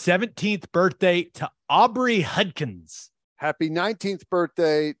 Happy 17th birthday to Aubrey Hudkins. Happy 19th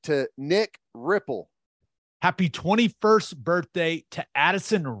birthday to Nick Ripple. Happy 21st birthday to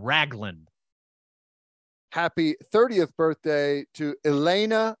Addison Ragland. Happy 30th birthday to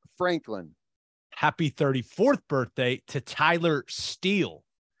Elena Franklin. Happy 34th birthday to Tyler Steele.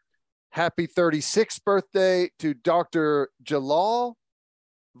 Happy 36th birthday to Dr. Jalal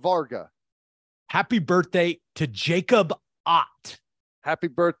Varga. Happy birthday to Jacob Ott. Happy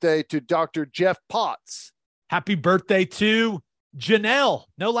birthday to Dr. Jeff Potts. Happy birthday to Janelle.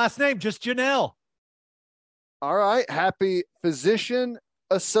 No last name, just Janelle. All right. Happy Physician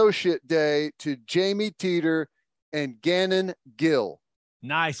Associate Day to Jamie Teeter and Gannon Gill.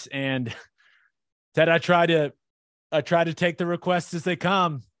 Nice. And Ted, I try to take the requests as they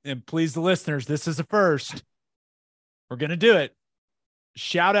come and please the listeners. This is a first. We're going to do it.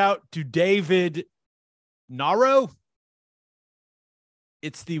 Shout out to David Naro.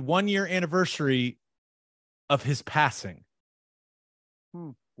 It's the 1-year anniversary of his passing.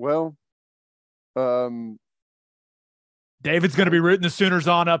 Well, David's going to be rooting the Sooners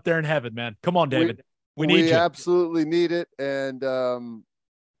on up there in heaven, man. Come on, David. We need you. We absolutely need it. And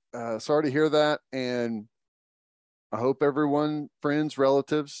sorry to hear that. And I hope everyone, friends,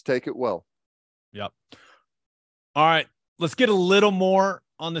 relatives, take it well. Yep. All right. Let's get a little more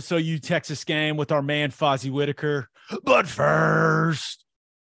on this OU Texas game with our man, Fozzy Whittaker. But first,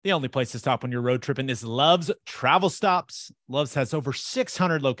 the only place to stop when you're road tripping is Love's Travel Stops. Love's has over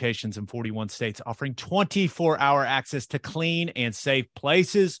 600 locations in 41 states, offering 24-hour access to clean and safe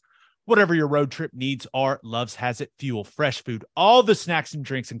places. Whatever your road trip needs are, Love's has it. Fuel, fresh food, all the snacks and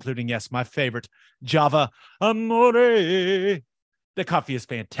drinks, including, yes, my favorite, Java Amore. The coffee is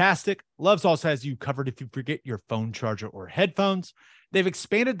fantastic. Love's also has you covered if you forget your phone charger or headphones. They've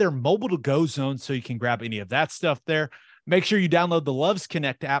expanded their mobile to go zone so you can grab any of that stuff there. Make sure you download the Love's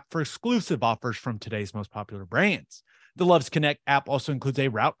Connect app for exclusive offers from today's most popular brands. The Love's Connect app also includes a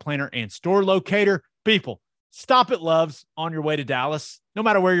route planner and store locator. People, stop at Love's on your way to Dallas. No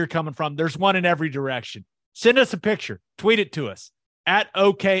matter where you're coming from, there's one in every direction. Send us a picture. Tweet it to us at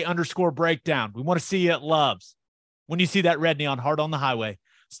OK_breakdown. We want to see you at Love's. When you see that red neon heart on the highway,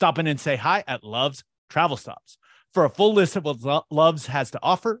 stop in and say hi at Love's Travel Stops. For a full list of what Love's has to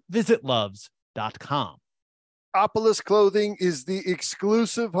offer, visit loves.com. Opolis Clothing is the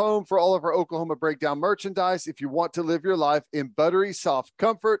exclusive home for all of our Oklahoma Breakdown merchandise. If you want to live your life in buttery soft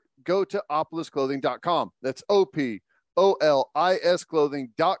comfort, go to opolisclothing.com. That's OPOLIS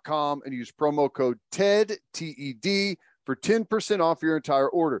clothing.com and use promo code TED, TED, for 10% off your entire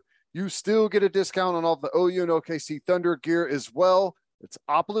order. You still get a discount on all the OU and OKC Thunder gear as well. It's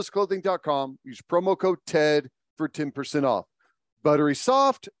opolisclothing.com. Use promo code TED for 10% off. Buttery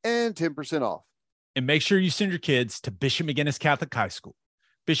soft and 10% off. And make sure you send your kids to Bishop McGinnis Catholic High School.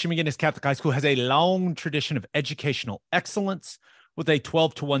 Bishop McGinnis Catholic High School has a long tradition of educational excellence with a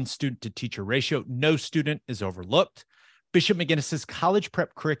 12-to-1 student-to-teacher ratio. No student is overlooked. Bishop McGinnis's college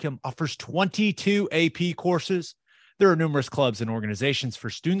prep curriculum offers 22 AP courses. There are numerous clubs and organizations for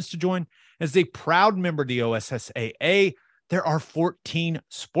students to join. As a proud member of the OSSAA, there are 14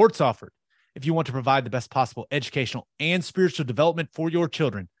 sports offered. If you want to provide the best possible educational and spiritual development for your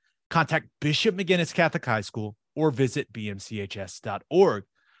children, contact Bishop McGinnis Catholic High School or visit bmchs.org.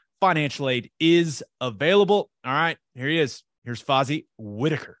 Financial aid is available. All right, here he is. Here's Fozzy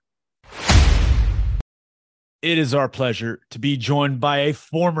Whittaker. It is our pleasure to be joined by a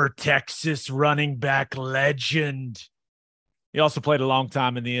former Texas running back legend. He also played a long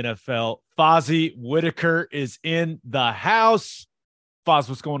time in the NFL. Fozzy Whittaker is in the house. Foz,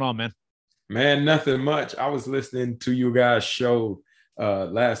 what's going on, man? Man, nothing much. I was listening to you guys' show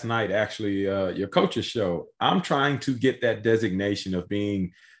last night, actually, your coach's show. I'm trying to get that designation of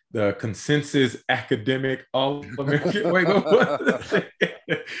being the consensus academic All-American. Wait, what?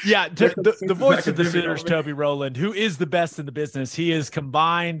 Yeah, the voice of the Sooners, Toby Rowland, who is the best in the business. He is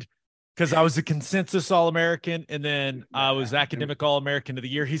combined, because I was a consensus All-American and then I was academic All-American of the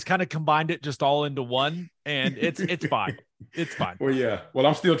year. He's kind of combined it just all into one, and it's fine. It's fine. Well, yeah. Well,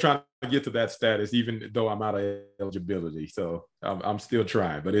 I'm still trying to get to that status, even though I'm out of eligibility. So I'm still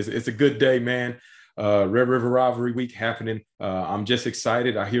trying, but it's a good day, man. Red River Rivalry Week happening. I'm just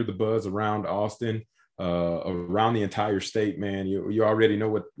excited. I hear the buzz around Austin, around the entire state, man. You already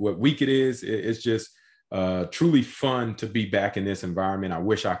know what week it is. It's just truly fun to be back in this environment. I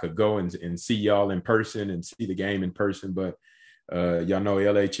wish I could go and see y'all in person and see the game in person, but y'all know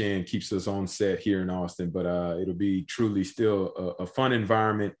LHN keeps us on set here in Austin, but it'll be truly still a fun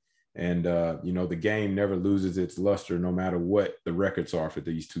environment. And, the game never loses its luster, no matter what the records are for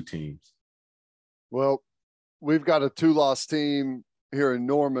these two teams. Well, we've got a 2-loss team here in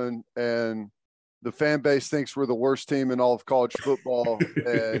Norman, and the fan base thinks we're the worst team in all of college football.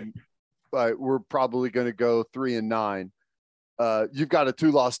 And we're probably going to go 3-9. You've got a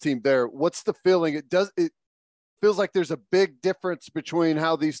 2-loss team there. What's the feeling? It feels like there's a big difference between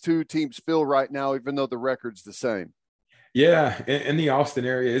how these two teams feel right now, even though the record's the same. Yeah, in the Austin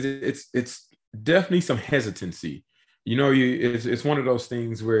area, it's definitely some hesitancy. It's one of those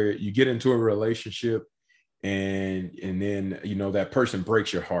things where you get into a relationship and then that person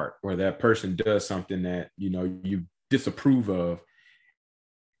breaks your heart, or that person does something that you disapprove of,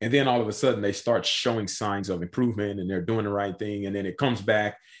 and then all of a sudden they start showing signs of improvement and they're doing the right thing, and then it comes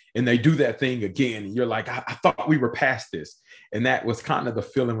back and they do that thing again, and you're like, I thought we were past this. And that was kind of the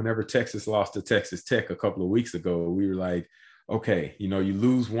feeling whenever Texas lost to Texas Tech a couple of weeks ago. We were like, okay, you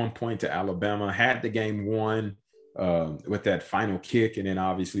lose 1 point to Alabama, had the game won with that final kick, and then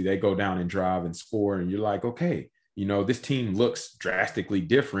obviously they go down and drive and score, and you're like, okay, this team looks drastically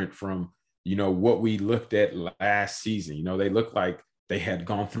different from what we looked at last season. They look like they had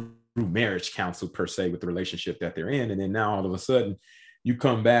gone through marriage counsel per se with the relationship that they're in, and then now all of a sudden you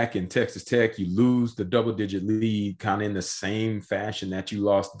come back in Texas Tech, you lose the double-digit lead kind of in the same fashion that you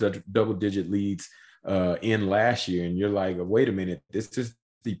lost double-digit leads in last year, and you're like, wait a minute, this is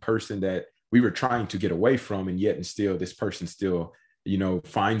the person that we were trying to get away from, and yet and still this person still,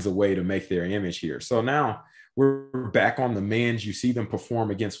 finds a way to make their image here. So now we're back on the mends. You see them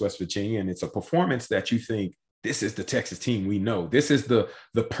perform against West Virginia, and it's a performance that you think, this is the Texas team we know. This is the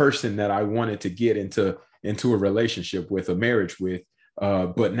person that I wanted to get into a relationship with, a marriage with.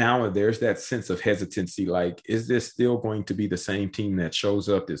 But now there's that sense of hesitancy. Like, is this still going to be the same team that shows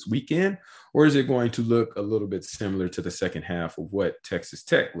up this weekend? Or is it going to look a little bit similar to the second half of what Texas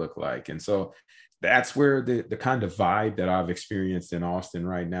Tech looked like? And so that's where the kind of vibe that I've experienced in Austin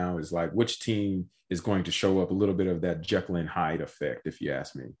right now is like, which team is going to show up, a little bit of that Jekyll and Hyde effect, if you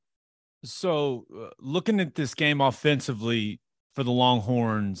ask me. So looking at this game offensively for the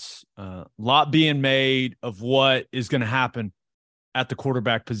Longhorns, a lot being made of what is going to happen at the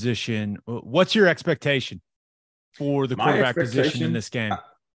quarterback position. What's your expectation for the quarterback position in this game?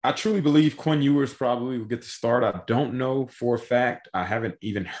 I truly believe Quinn Ewers probably will get the start. I don't know for a fact. I haven't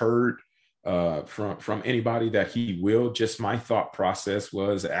even heard from anybody that he will. Just my thought process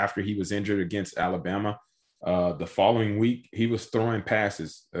was, after he was injured against Alabama, the following week he was throwing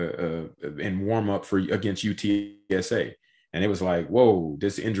passes in warm-up against UTSA. And it was like, whoa,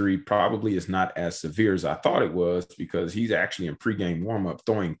 this injury probably is not as severe as I thought it was, because he's actually in pregame warm-up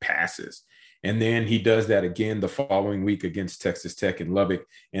throwing passes. And then he does that again the following week against Texas Tech and Lubbock.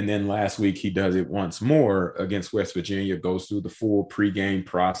 And then last week he does it once more against West Virginia, goes through the full pregame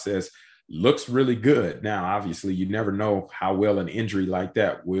process, looks really good. Now, obviously, you never know how well an injury like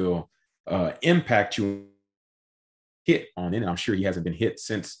that will impact you. Hit on it. I'm sure he hasn't been hit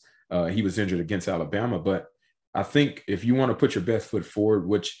since he was injured against Alabama, but I think if you want to put your best foot forward,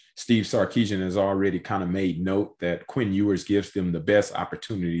 which Steve Sarkisian has already kind of made note that Quinn Ewers gives them the best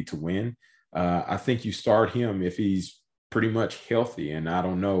opportunity to win, I think you start him if he's pretty much healthy. And I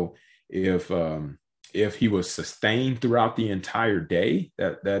don't know if he was sustained throughout the entire day,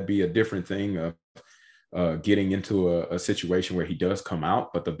 that'd be a different thing of getting into a situation where he does come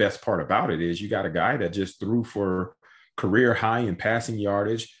out. But the best part about it is you got a guy that just threw for career high in passing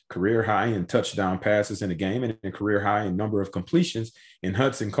yardage, career high in touchdown passes in a game, and a career high in number of completions in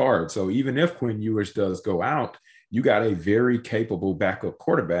Hudson Card. So even if Quinn Ewers does go out, you got a very capable backup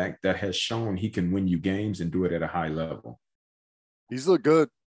quarterback that has shown he can win you games and do it at a high level. He's looked good.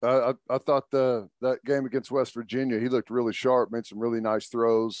 I thought that game against West Virginia, he looked really sharp, made some really nice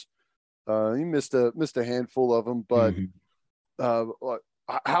throws. He missed a handful of them, but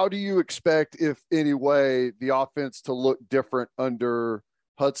how do you expect, if any way, the offense to look different under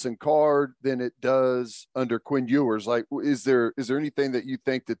Hudson Card than it does under Quinn Ewers? Like, is there anything that you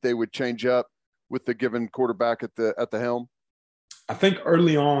think that they would change up with the given quarterback at the helm? I think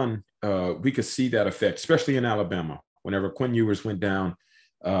early on we could see that effect, especially in Alabama. Whenever Quinn Ewers went down,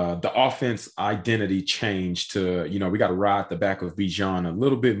 the offense identity changed to, we got to ride the back of Bijan a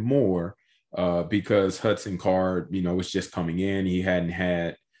little bit more. Because Hudson Card, was just coming in. He hadn't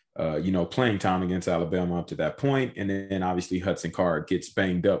had, playing time against Alabama up to that point. And then obviously Hudson Card gets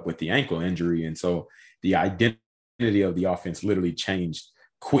banged up with the ankle injury. And so the identity of the offense literally changed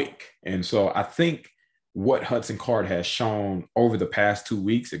quick. And so I think what Hudson Card has shown over the past 2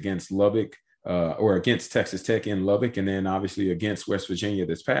 weeks against Lubbock or against Texas Tech in Lubbock, and then obviously against West Virginia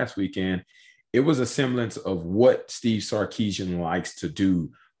this past weekend, it was a semblance of what Steve Sarkisian likes to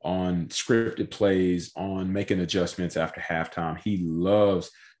do on scripted plays, on making adjustments after halftime. He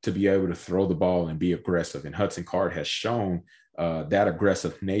loves to be able to throw the ball and be aggressive. And Hudson Card has shown that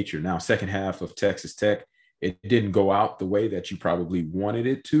aggressive nature. Now, second half of Texas Tech, it didn't go out the way that you probably wanted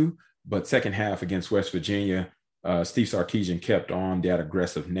it to, But second half against West Virginia, Steve Sarkisian kept on that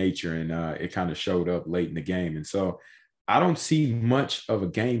aggressive nature, and it kind of showed up late in the game. And so I don't see much of a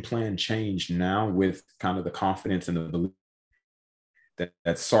game plan change now with kind of the confidence and the belief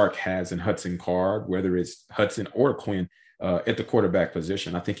that Sark has in Hudson Card, whether it's Hudson or Quinn at the quarterback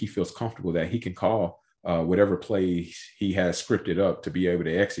position. I think he feels comfortable that he can call whatever plays he has scripted up to be able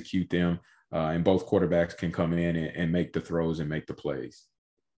to execute them, and both quarterbacks can come in and make the throws and make the plays.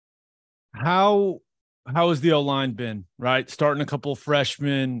 How has the O-line been, right? Starting a couple of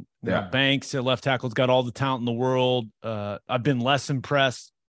freshmen. Now Banks at left tackle's got all the talent in the world. I've been less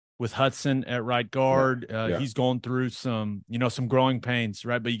impressed with Hudson at right guard. He's going through some growing pains,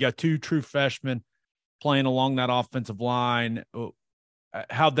 right? But you got two true freshmen playing along that offensive line.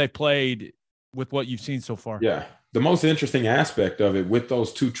 How'd they played with what you've seen so far? Yeah. The most interesting aspect of it with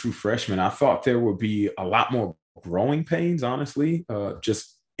those two true freshmen, I thought there would be a lot more growing pains, honestly,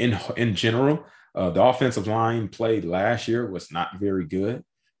 just in general. The offensive line played last year was not very good.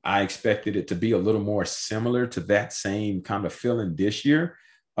 I expected it to be a little more similar to that same kind of feeling this year,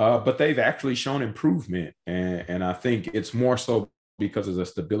 but they've actually shown improvement. And I think it's more so because of the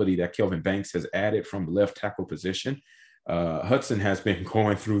stability that Kelvin Banks has added from the left tackle position. Hudson has been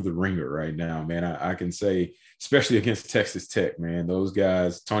going through the ringer right now, man. I can say, especially against Texas Tech, man, those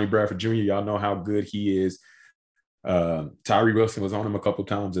guys, Tony Bradford Jr., y'all know how good he is. Tyree Wilson was on him a couple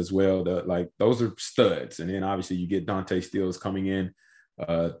times as well. Those are studs. And then obviously you get Dante Stills coming in,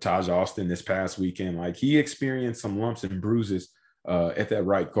 Taj Austin this past weekend. Like, he experienced some lumps and bruises at that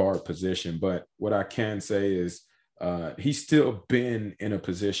right guard position. But what I can say is he's still been in a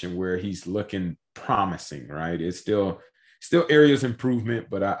position where he's looking promising, right? It's still areas improvement,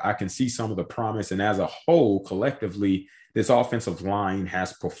 but I can see some of the promise. And as a whole, collectively, this offensive line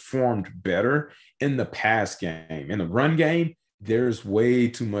has performed better in the pass game. In the run game, there's way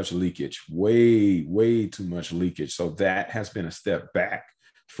too much leakage, way too much leakage. So that has been a step back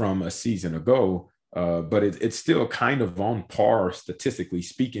from a season ago, but it's still kind of on par, statistically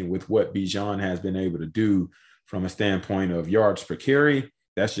speaking, with what Bijan has been able to do from a standpoint of yards per carry.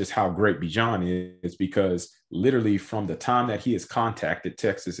 That's just how great Bijan is, because literally from the time that he has contacted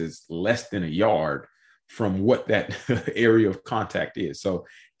Texas is less than a yard from what that area of contact is. So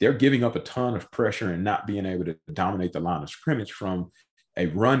they're giving up a ton of pressure and not being able to dominate the line of scrimmage from a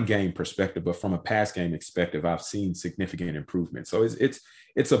run game perspective, but from a pass game perspective, I've seen significant improvement. So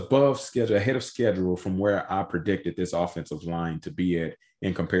it's above schedule, ahead of schedule from where I predicted this offensive line to be at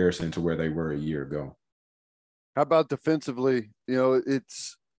in comparison to where they were a year ago. How about defensively?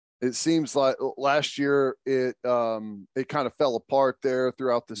 It seems like last year it kind of fell apart there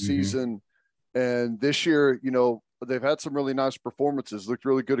throughout the season. And this year, they've had some really nice performances, looked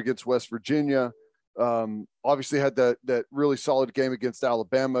really good against West Virginia. Obviously had that really solid game against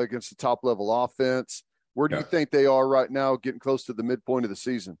Alabama, against the top level offense. Where do you think they are right now, getting close to the midpoint of the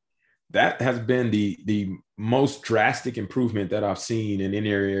season? That has been the most drastic improvement that I've seen in any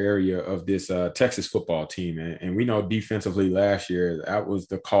area of this Texas football team. And we know defensively last year, that was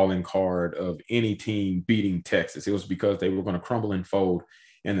the calling card of any team beating Texas. It was because they were going to crumble and fold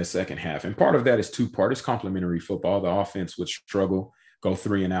in the second half. And part of that is two-part. It's complementary football. The offense would struggle, go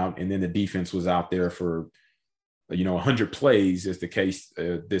 3 and out, and then the defense was out there for 100 plays, is the case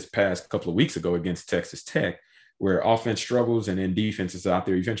this past couple of weeks ago against Texas Tech, where offense struggles and then defense is out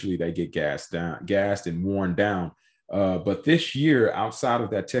there. Eventually they get gassed and worn down. But this year, outside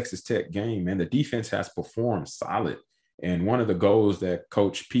of that Texas Tech game, man, the defense has performed solid. And one of the goals that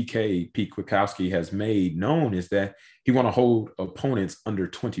Coach Pete Kwiatkowski has made known is that he want to hold opponents under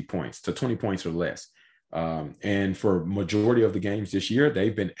 20 points to 20 points or less. And for majority of the games this year,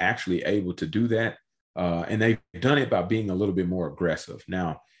 they've been actually able to do that. And they've done it by being a little bit more aggressive.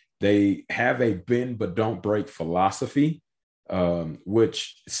 Now, they have a bend but don't break philosophy,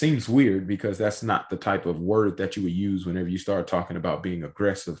 which seems weird because that's not the type of word that you would use whenever you start talking about being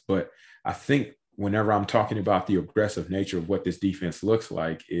aggressive. But I think whenever I'm talking about the aggressive nature of what this defense looks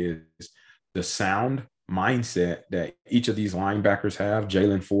like is the sound mindset that each of these linebackers have.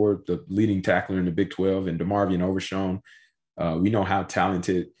 Jalen Ford, the leading tackler in the Big 12, and DeMarvion Overshown. We know how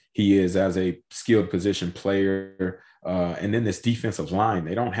talented he is as a skilled position player. And then this defensive line,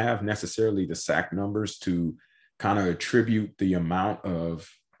 they don't have necessarily the sack numbers to kind of attribute the amount of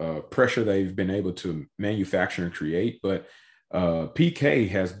pressure they've been able to manufacture and create. But PK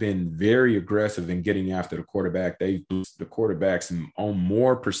has been very aggressive in getting after the quarterback. They've boosted the quarterbacks on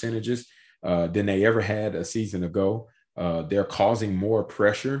more percentages than they ever had a season ago. They're causing more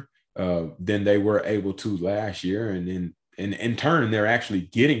pressure than they were able to last year. And in turn, they're actually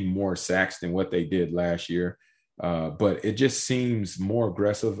getting more sacks than what they did last year. But it just seems more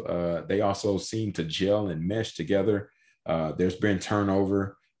aggressive. They also seem to gel and mesh together. There's been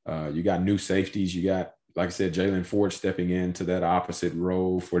turnover. You got new safeties. You got, like I said, Jalen Ford stepping into that opposite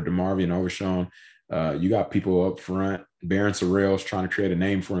role for DeMarvion Overshown. You got people up front. Barron Sorrell's trying to create a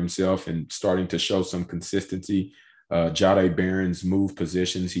name for himself and starting to show some consistency. Jahdae Barron's move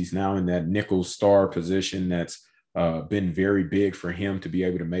positions. He's now in that nickel star position that's been very big for him to be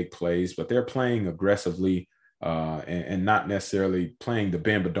able to make plays. But they're playing aggressively and not necessarily playing the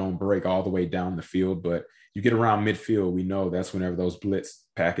bend but don't break all the way down the field. But you get around midfield, we know that's whenever those blitz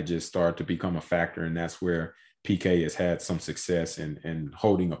packages start to become a factor, and that's where PK has had some success in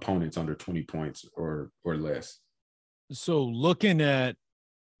holding opponents under 20 points or less. So looking at,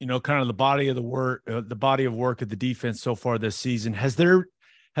 kind of the body of work of the defense so far this season, has there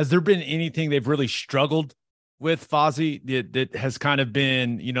been anything they've really struggled with, Fozzy, that has kind of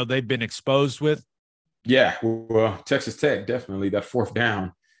been, they've been exposed with? Yeah, well, Texas Tech, definitely that fourth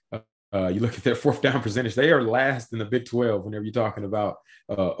down. You look at their fourth down percentage, they are last in the Big 12 whenever you're talking about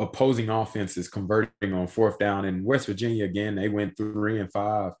opposing offenses converting on fourth down. And West Virginia, again, they went 3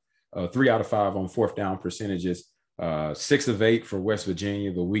 out of 5 on fourth down percentages, 6 of 8 for West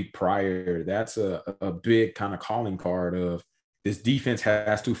Virginia the week prior. That's a big kind of calling card of this defense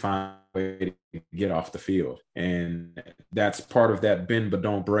has to find a way to get off the field. And that's part of that bend but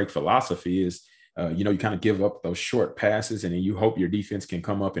don't break philosophy is, you kind of give up those short passes and then you hope your defense can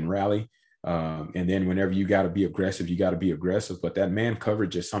come up and rally. And then whenever you got to be aggressive, you got to be aggressive. But that man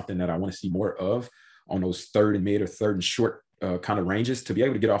coverage is something that I want to see more of on those third and mid or third and short kind of ranges to be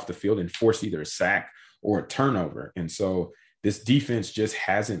able to get off the field and force either a sack or a turnover. And so this defense just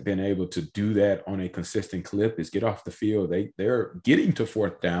hasn't been able to do that on a consistent clip, is get off the field. They're getting to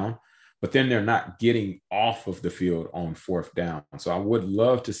fourth down, but then they're not getting off of the field on fourth down. So I would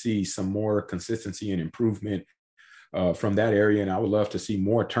love to see some more consistency and improvement from that area. And I would love to see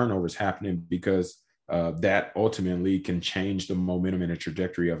more turnovers happening because that ultimately can change the momentum and the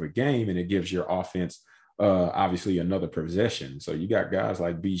trajectory of a game. And it gives your offense obviously another possession. So you got guys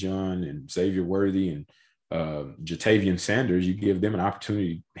like Bijan and Xavier Worthy and Jatavian Sanders. You give them an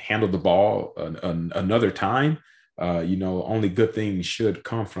opportunity to handle the ball another time. Only good things should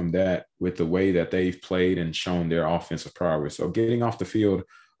come from that with the way that they've played and shown their offensive prowess. So getting off the field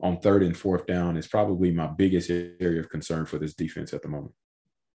on third and fourth down is probably my biggest area of concern for this defense at the moment.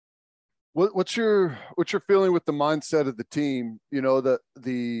 What's your feeling with the mindset of the team?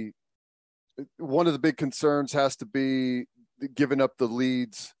 The one of the big concerns has to be giving up the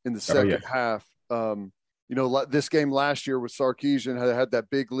leads in the second half. This game last year with Sarkisian had that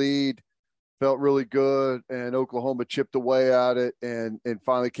big lead, felt really good, and Oklahoma chipped away at it and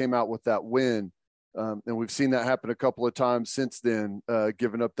finally came out with that win. And we've seen that happen a couple of times since then,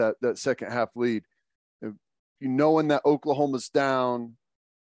 giving up that second half lead. Knowing that Oklahoma's down,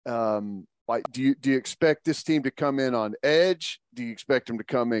 do you expect this team to come in on edge? Do you expect them to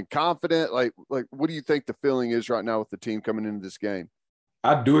come in confident? Like what do you think the feeling is right now with the team coming into this game?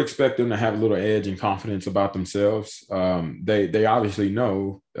 I do expect them to have a little edge and confidence about themselves. They obviously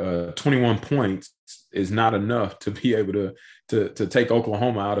know 21 points is not enough to be able to take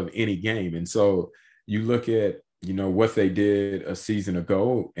Oklahoma out of any game. And so you look at, what they did a season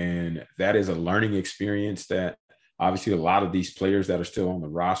ago, and that is a learning experience that obviously a lot of these players that are still on the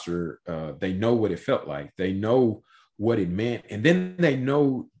roster, they know what it felt like. They know what it meant. And then they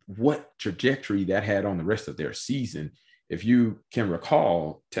know what trajectory that had on the rest of their season. If you can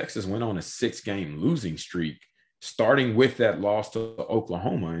recall, Texas went on a 6-game losing streak, starting with that loss to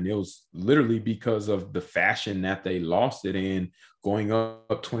Oklahoma. And it was literally because of the fashion that they lost it in, going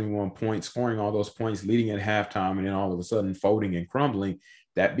up 21 points, scoring all those points, leading at halftime, and then all of a sudden folding and crumbling.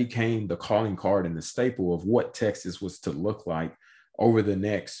 That became the calling card and the staple of what Texas was to look like over the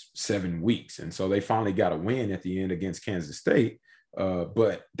next 7 weeks. And so they finally got a win at the end against Kansas State.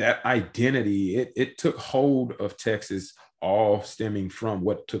 But that identity, it took hold of Texas, all stemming from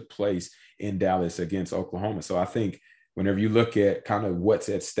what took place in Dallas against Oklahoma. So I think whenever you look at kind of what's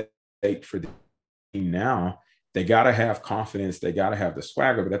at stake for the team now, they got to have confidence. They got to have the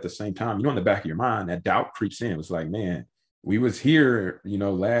swagger. But at the same time, in the back of your mind, that doubt creeps in. It's like, man, we was here,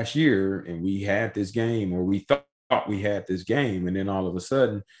 last year and we had this game, or we thought we had this game. And then all of a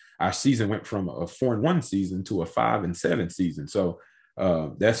sudden our season went from a 4-1 season to a 5-7 season. So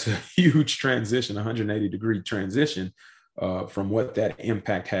that's a huge transition, 180-degree transition from what that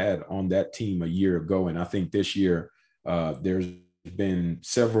impact had on that team a year ago. And I think this year there's been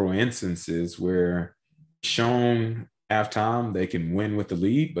several instances where shown halftime they can win with the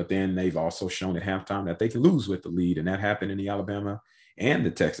lead, but then they've also shown at halftime that they can lose with the lead. And that happened in the Alabama and the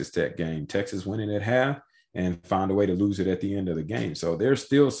Texas Tech game. Texas winning at half, and find a way to lose it at the end of the game. So there's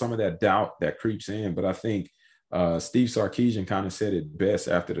still some of that doubt that creeps in. But I think Steve Sarkisian kind of said it best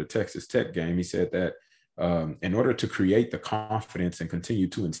after the Texas Tech game. He said that in order to create the confidence and continue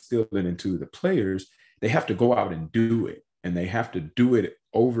to instill it into the players, they have to go out and do it. And they have to do it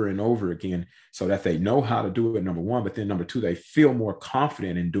over and over again so that they know how to do it, number one. But then number two, they feel more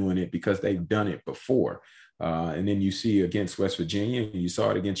confident in doing it because they've done it before. And then you see against West Virginia, you saw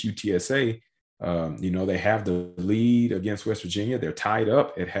it against UTSA. They have the lead against West Virginia. They're tied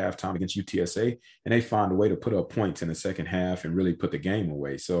up at halftime against UTSA, and they find a way to put up points in the second half and really put the game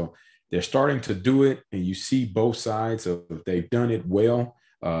away. So they're starting to do it, and you see both sides of they've done it well,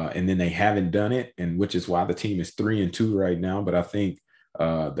 and then they haven't done it, and which is why the team is 3-2 right now. But I think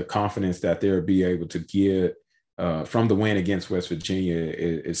the confidence that they'll be able to get from the win against West Virginia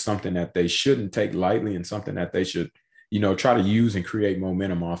is something that they shouldn't take lightly, and something that they should, try to use and create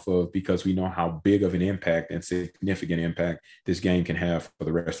momentum off of, because we know how big of an impact and significant impact this game can have for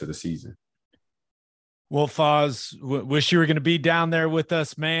the rest of the season. Well, Foz, wish you were going to be down there with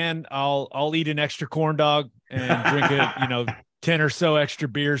us, man. I'll eat an extra corn dog and drink 10 or so extra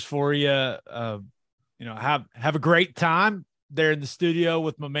beers for you. Have a great time there in the studio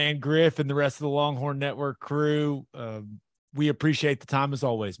with my man Griff and the rest of the Longhorn Network crew. We appreciate the time as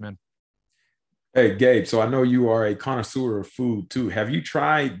always, man. Hey, Gabe, so I know you are a connoisseur of food too. Have you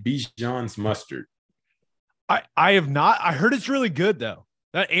tried Bijan's mustard? I have not. I heard it's really good though.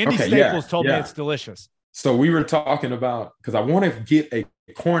 Andy Staples told me it's delicious. So we were talking about, because I want to get a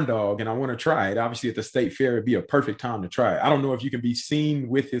corn dog and I want to try it. Obviously at the state fair, it'd be a perfect time to try it. I don't know if you can be seen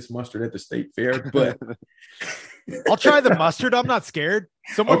with his mustard at the state fair, but I'll try the mustard. I'm not scared.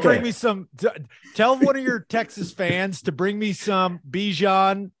 Someone bring me some. Tell one of your Texas fans to bring me some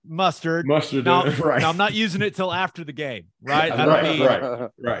Bijan mustard. Now, right. Now I'm not using it till after the game, right?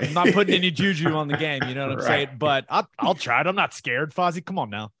 Right. I'm not putting any juju on the game. You know what I'm saying? But I'll try it. I'm not scared. Fozzy, come on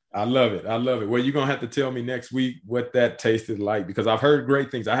now. I love it. Well, you're going to have to tell me next week what that tasted like, because I've heard great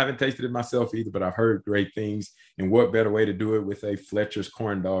things. I haven't tasted it myself either, but I've heard great things. And what better way to do it with a Fletcher's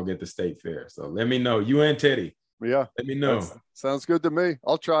corn dog at the state fair? So let me know. You and Teddy. Yeah. Let me know. Sounds good to me.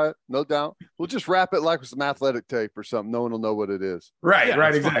 I'll try it. No doubt. We'll just wrap it like with some athletic tape or something. No one will know what it is. Right.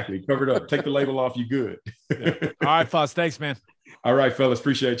 Exactly. Fine. Cover it up. Take the label off. You good. Yeah. All right, Foz. Thanks, man. All right, fellas.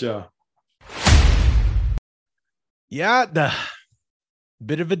 Appreciate y'all. Yeah. The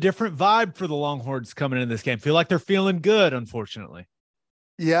bit of a different vibe for the Longhorns coming in this game. Feel like they're feeling good, unfortunately.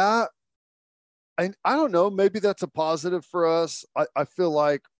 Yeah. And I don't know, maybe that's a positive for us. I feel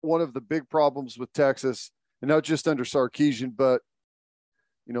like one of the big problems with Texas, and not just under Sarkisian, but,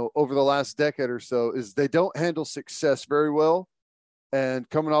 over the last decade or so, is they don't handle success very well. And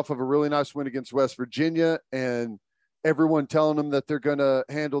coming off of a really nice win against West Virginia and everyone telling them that they're going to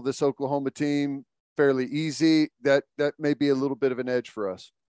handle this Oklahoma team fairly easy, that may be a little bit of an edge for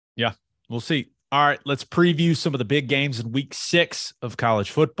us. Yeah, we'll see. All right, let's preview some of the big games in week 6 of college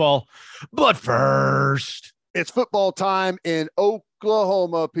football. But first, it's football time in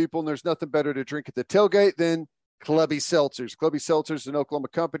Oklahoma, people, and there's nothing better to drink at the tailgate than Clubby Seltzers. Clubby Seltzers is an Oklahoma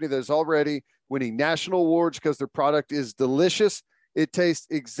company that is already winning national awards because their product is delicious. It tastes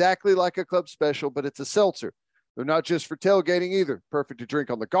exactly like a club special, but it's a seltzer. They're not just for tailgating either. Perfect to drink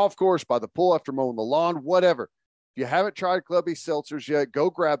on the golf course, by the pool, after mowing the lawn, whatever. If you haven't tried Clubby Seltzers yet, go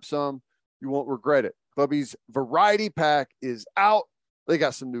grab some. You won't regret it. Clubby's variety pack is out. They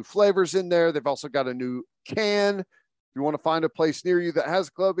got some new flavors in there. They've also got a new can. If you want to find a place near you that has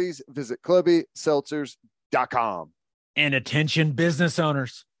Clubby's, visit clubbyseltzers.com. And attention business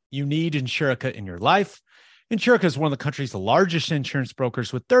owners, you need Insurica in your life. Insurica is one of the country's largest insurance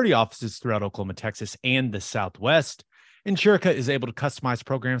brokers with 30 offices throughout Oklahoma, Texas, and the Southwest. Insurica is able to customize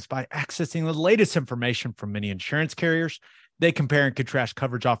programs by accessing the latest information from many insurance carriers. They compare and contrast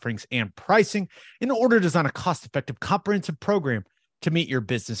coverage offerings and pricing in order to design a cost-effective, comprehensive program to meet your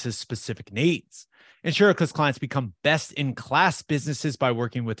business's specific needs. Insurica's clients become best-in-class businesses by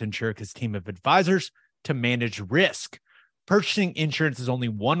working with Insurica's team of advisors to manage risk. Purchasing insurance is only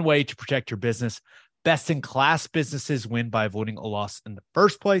one way to protect your business. Best-in-class businesses win by avoiding a loss in the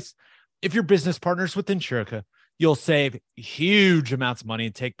first place. If your business partners with Insurica, you'll save huge amounts of money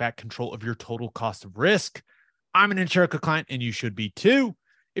and take back control of your total cost of risk. I'm an Insurica client, and you should be too.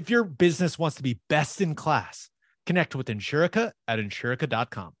 If your business wants to be best in class, connect with Insurica at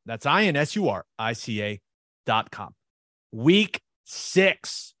Insurica.com. That's INSURICA.com. Week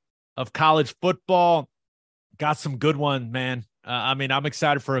 6 of college football. Got some good one, man. I'm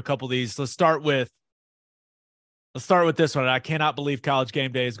excited for a couple of these. Let's start with this one. I cannot believe College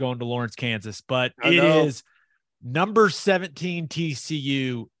Game Day is going to Lawrence, Kansas, but it is number 17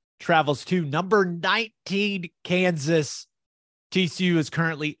 TCU travels to number 19, Kansas. TCU is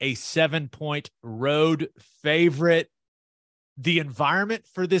currently a 7-point road favorite. The environment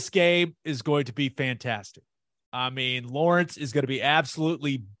for this game is going to be fantastic. I mean, Lawrence is going to be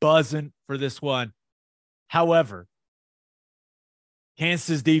absolutely buzzing for this one. However,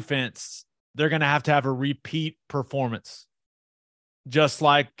 Kansas defense, they're going to have a repeat performance, just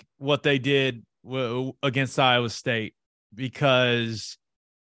like what they did against Iowa State, because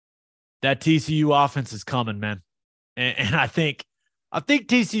that TCU offense is coming, man. And I think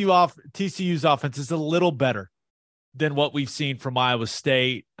TCU's offense is a little better than what we've seen from Iowa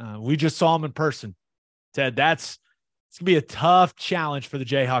State. We just saw them in person. Ted, it's going to be a tough challenge for the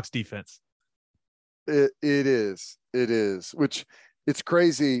Jayhawks defense. It is, which it's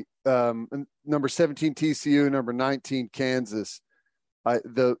crazy. Number 17 TCU, number 19 Kansas.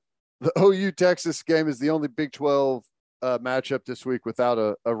 The OU Texas game is the only Big 12 matchup this week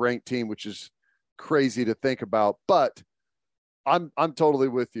without a ranked team, which is crazy to think about. But I'm totally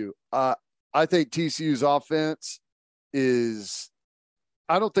with you. I think TCU's offense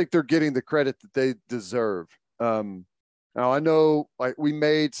I don't think they're getting the credit that they deserve. Now I know we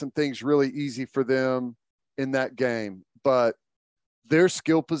made some things really easy for them in that game, but their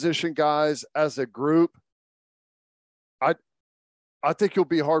skill position guys as a group, I think you'll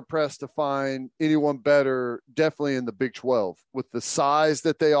be hard pressed to find anyone better, definitely in the Big 12, with the size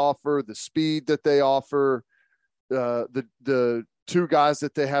that they offer, the speed that they offer. The two guys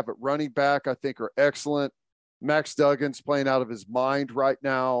that they have at running back, I think, are excellent. Max Duggan's playing out of his mind right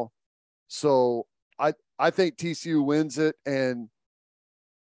now. So I think TCU wins it. And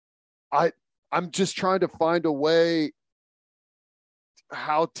I'm just trying to find a way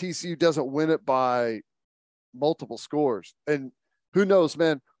how TCU doesn't win it by multiple scores. And who knows,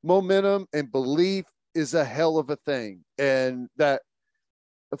 man, momentum and belief is a hell of a thing. And that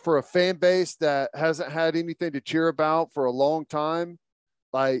for a fan base that hasn't had anything to cheer about for a long time,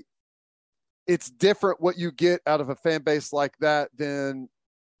 it's different what you get out of a fan base like that than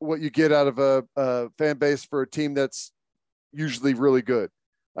what you get out of a fan base for a team that's usually really good.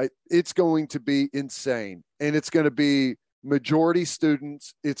 It's going to be insane, and it's going to be majority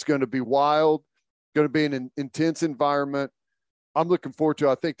students. It's going to be wild, going to be an intense environment. I'm looking forward to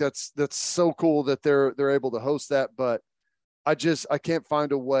it. I think that's so cool that they're able to host that, but I can't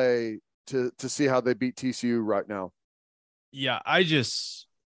find a way to see how they beat TCU right now. Yeah, I just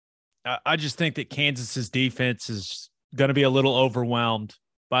think that Kansas's defense is going to be a little overwhelmed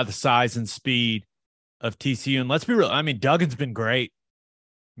by the size and speed of TCU. And let's be real. I mean, Duggan's been great.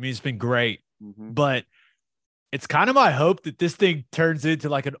 He's been great, but it's kind of my hope that this thing turns into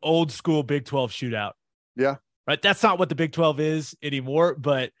like an old school Big 12 shootout. Yeah. Right. That's not what the Big 12 is anymore,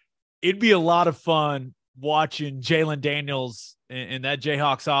 but it'd be a lot of fun watching Jalen Daniels and that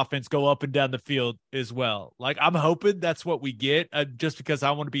Jayhawks offense go up and down the field as well. Like, I'm hoping that's what we get, just because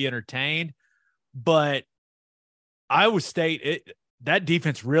I want to be entertained. But Iowa State, that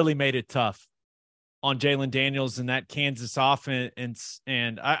defense really made it tough on Jalen Daniels and that Kansas offense.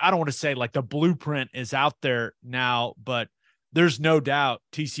 And I don't want to say like the blueprint is out there now, but there's no doubt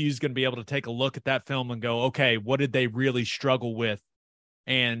TCU is going to be able to take a look at that film and go, okay, what did they really struggle with?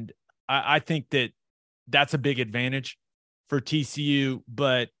 And I think that's a big advantage for TCU,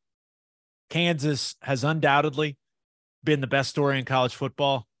 but Kansas has undoubtedly been the best story in college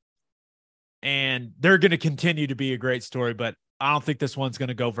football, and they're going to continue to be a great story, but I don't think this one's going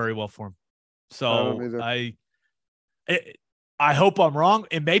to go very well for them. So I hope I'm wrong,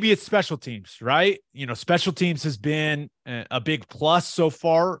 and maybe it's special teams, right? You know, special teams has been a big plus so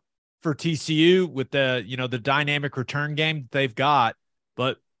far for TCU with the dynamic return game they've got,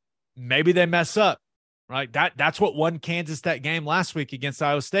 but maybe they mess up, right? That's what won Kansas that game last week against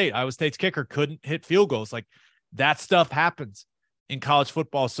Iowa State. Iowa State's kicker couldn't hit field goals. Like, that stuff happens in college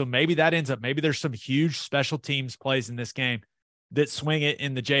football. So maybe that ends up, maybe there's some huge special teams plays in this game that swing it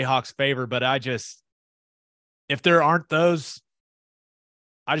in the Jayhawks' favor. But if there aren't those,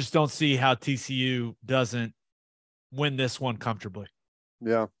 I just don't see how TCU doesn't win this one comfortably.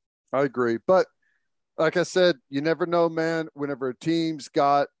 Yeah, I agree. But like I said, you never know, man. Whenever a team's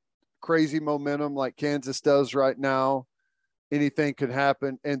got crazy momentum like Kansas does right now, anything could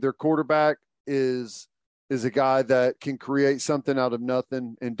happen. And their quarterback is a guy that can create something out of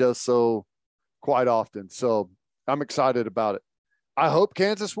nothing and does so quite often. So I'm excited about it. I hope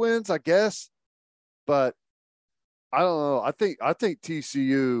Kansas wins, I guess, but I don't know. I think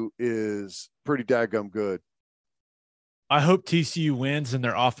TCU is pretty daggum good. I hope TCU wins and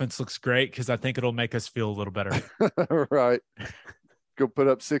their offense looks great, because I think it'll make us feel a little better. Right. Go put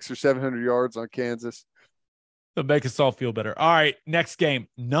up 600 or 700 yards on Kansas. It'll make us all feel better. All right, next game.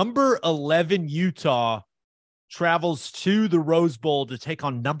 Number 11 Utah travels to the Rose Bowl to take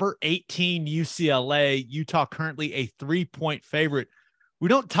on number 18 UCLA. Utah currently a 3-point favorite. We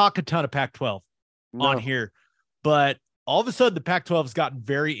don't talk a ton of Pac-12 on here, but all of a sudden the Pac-12 has gotten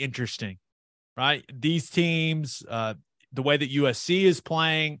very interesting, right? These teams, the way that USC is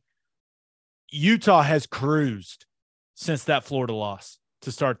playing, Utah has cruised since that Florida loss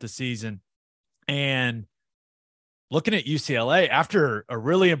to start the season. And looking at UCLA after a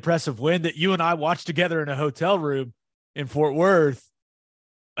really impressive win that you and I watched together in a hotel room in Fort Worth,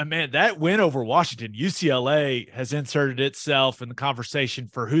 man, that win over Washington, UCLA has inserted itself in the conversation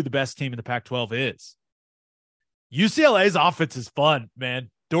for who the best team in the Pac-12 is. UCLA's offense is fun, man.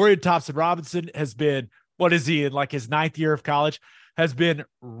 Dorian Thompson-Robinson has been, what is he in like his 9th year of college, has been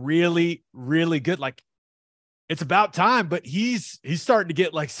really, really good. Like, it's about time, but he's starting to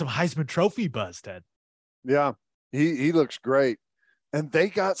get like some Heisman Trophy buzz, Ted. Yeah, he looks great. And they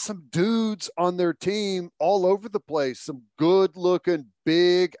got some dudes on their team all over the place, some good-looking,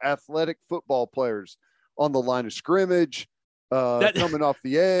 big, athletic football players on the line of scrimmage, coming off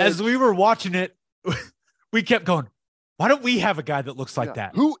the edge. As we were watching it, we kept going, why don't we have a guy that looks like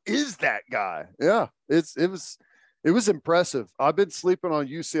that? Who is that guy? Yeah, it was impressive. I've been sleeping on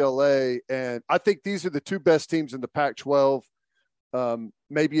UCLA, and I think these are the two best teams in the Pac-12.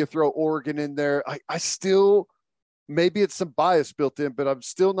 Maybe you throw Oregon in there. I still – maybe it's some bias built in, but I'm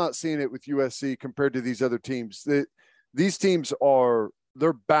still not seeing it with USC compared to these other teams. These teams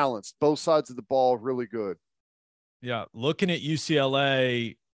they're balanced. Both sides of the ball really good. Yeah, looking at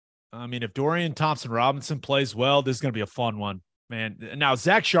UCLA, I mean, if Dorian Thompson-Robinson plays well, this is going to be a fun one, man. Now,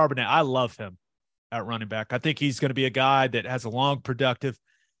 Zach Charbonnet, I love him at running back. I think he's going to be a guy that has a long, productive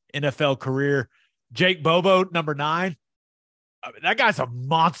NFL career. Jake Bobo, number 9. I mean, that guy's a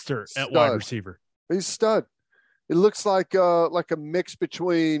monster at wide receiver. He's stud. It looks like a mix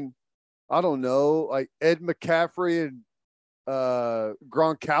between, I don't know, like Ed McCaffrey and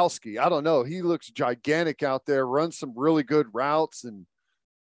Gronkowski. I don't know. He looks gigantic out there, runs some really good routes and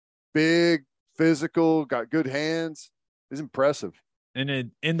big, physical, got good hands. He's impressive.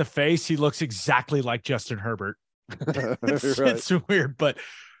 And in the face, he looks exactly like Justin Herbert. It's weird, but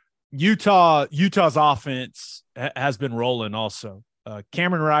Utah's offense has been rolling also.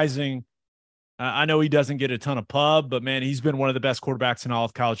 Cameron Rising, I know he doesn't get a ton of pub, but, man, he's been one of the best quarterbacks in all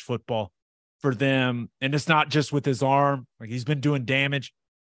of college football for them. And it's not just with his arm. Like, he's been doing damage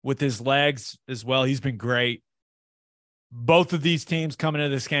with his legs as well. He's been great. Both of these teams coming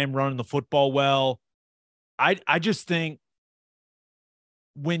into this game running the football well. I just think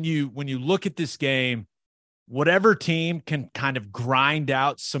when you look at this game, whatever team can kind of grind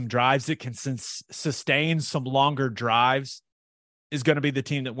out some drives that can sustain some longer drives is going to be the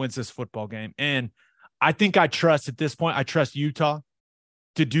team that wins this football game. And I think at this point, I trust Utah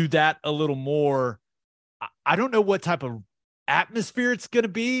to do that a little more. I don't know what type of atmosphere it's going to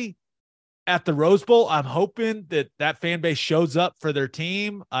be at the Rose Bowl. I'm hoping that fan base shows up for their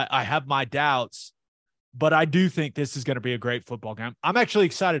team. I have my doubts, but I do think this is going to be a great football game. I'm actually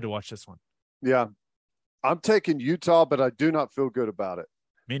excited to watch this one. Yeah. I'm taking Utah, but I do not feel good about it.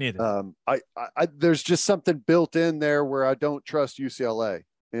 Me neither. There's just something built in there where I don't trust UCLA,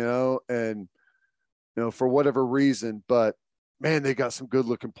 and for whatever reason, but man, they got some good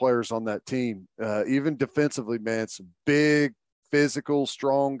looking players on that team. Even defensively, man, some big, physical,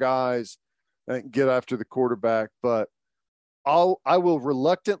 strong guys that can get after the quarterback, but I will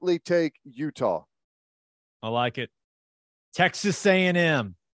reluctantly take Utah. I like it. Texas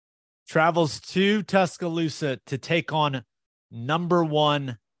A&M travels to Tuscaloosa to take on number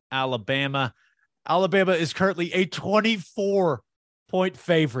 1 Alabama. Alabama is currently a 24-point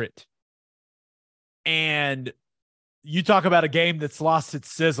favorite. And you talk about a game that's lost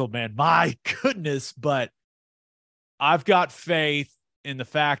its sizzle, man. My goodness. But I've got faith in the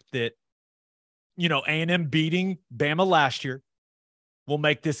fact that, A&M beating Bama last year will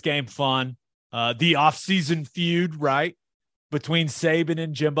make this game fun. The offseason feud, right, between Saban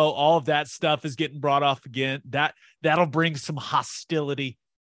and Jimbo, all of that stuff is getting brought off again. That'll bring some hostility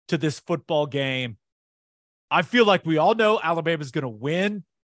to this football game. I feel like we all know Alabama's going to win,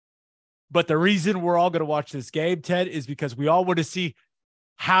 but the reason we're all going to watch this game, Ted, is because we all want to see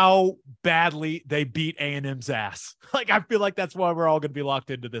how badly they beat A&M's ass. Like, I feel like that's why we're all going to be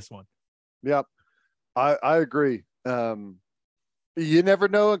locked into this one. Yep. I agree. You never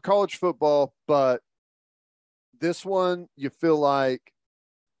know in college football, but this one, you feel like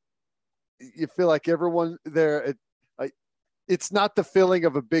everyone there. It's not the feeling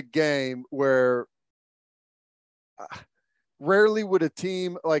of a big game where rarely would a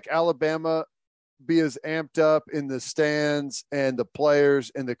team like Alabama be as amped up in the stands and the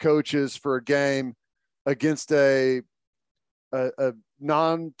players and the coaches for a game against a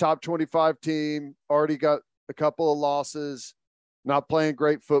non-top 25 team, already got a couple of losses, not playing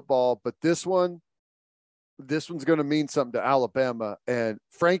great football. But this one's going to mean something to Alabama. And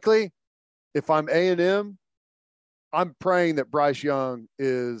frankly, if I'm A&M, I'm praying that Bryce Young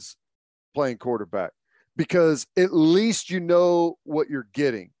is playing quarterback, because at least you know what you're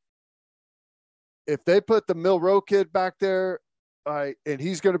getting. If they put the Milroe kid back there, and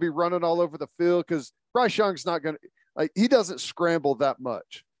he's going to be running all over the field, because Bryce Young's not going to, he doesn't scramble that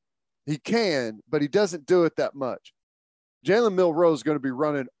much. He can, but he doesn't do it that much. Jalen Milroe is going to be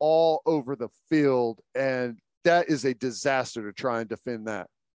running all over the field, and that is a disaster to try and defend that.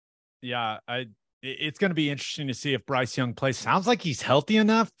 Yeah, it's going to be interesting to see if Bryce Young plays. Sounds like he's healthy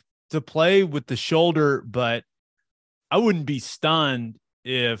enough to play with the shoulder, but I wouldn't be stunned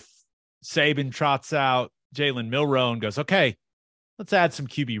if Saban trots out Jalen Milroe and goes, okay, let's add some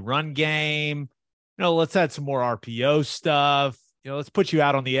QB run game. Let's add some more RPO stuff. Let's put you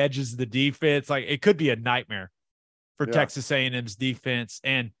out on the edges of the defense. Like, it could be a nightmare for Texas A&M's defense.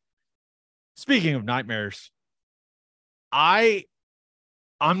 And speaking of nightmares, I'm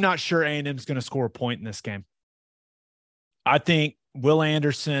not sure A&M's going to score a point in this game. I think Will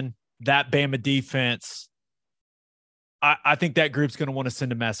Anderson, that Bama defense, I think that group's going to want to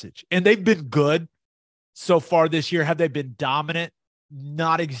send a message. And they've been good so far this year. Have they been dominant?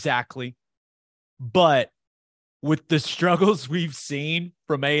 Not exactly. But with the struggles we've seen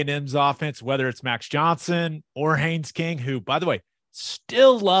from A&M's offense, whether it's Max Johnson or Haynes King, who, by the way,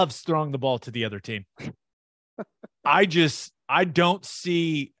 still loves throwing the ball to the other team. I don't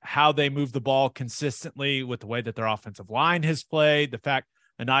see how they move the ball consistently with the way that their offensive line has played. The fact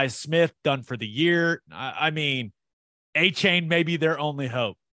Anaya Smith done for the year. I mean, A-Chain may be their only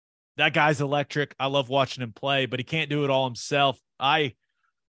hope. That guy's electric. I love watching him play, but he can't do it all himself.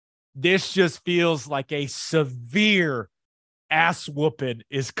 This just feels like a severe ass whooping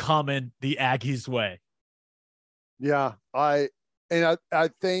is coming the Aggies' way. Yeah, I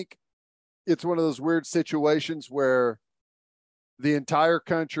think it's one of those weird situations where the entire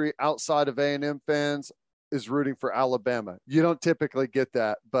country outside of A&M fans is rooting for Alabama. You don't typically get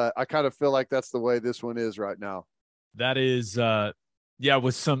that, but I kind of feel like that's the way this one is right now. That is,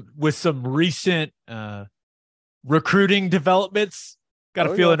 with some recent recruiting developments, got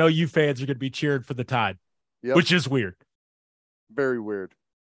a feeling OU fans are going to be cheering for the Tide, which is weird. Very weird.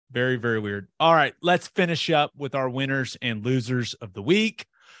 Very, very weird. All right, let's finish up with our winners and losers of the week.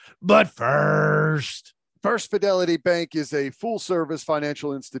 But First Fidelity Bank is a full-service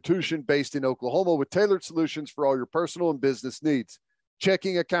financial institution based in Oklahoma with tailored solutions for all your personal and business needs.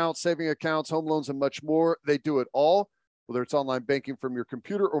 Checking accounts, saving accounts, home loans, and much more. They do it all. Whether it's online banking from your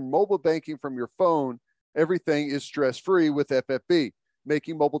computer or mobile banking from your phone, everything is stress-free with FFB.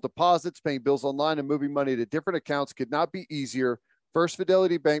 Making mobile deposits, paying bills online, and moving money to different accounts could not be easier. First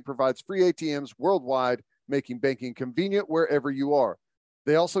Fidelity Bank provides free ATMs worldwide, making banking convenient wherever you are.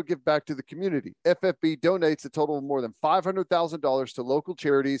 They also give back to the community. FFB donates a total of more than $500,000 to local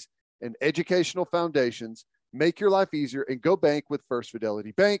charities and educational foundations. Make your life easier and go bank with First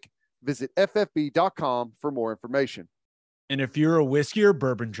Fidelity Bank. Visit ffb.com for more information. And if you're a whiskey or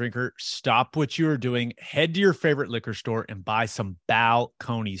bourbon drinker, stop what you are doing. Head to your favorite liquor store and buy some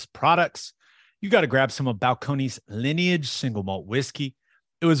Balcones products. You got to grab some of Balcones Lineage Single Malt Whiskey.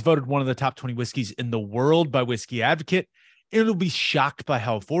 It was voted one of the top 20 whiskeys in the world by Whiskey Advocate. It'll be shocked by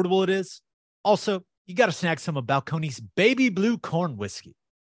how affordable it is. Also, you got to snag some of Balcones Baby Blue Corn Whiskey.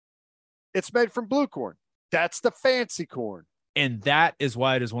 It's made from blue corn. That's the fancy corn. And that is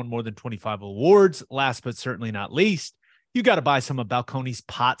why it has won more than 25 awards. Last but certainly not least, you got to buy some of Balcones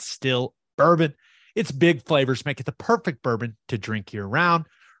Pot Still Bourbon. Its big flavors make it the perfect bourbon to drink year-round.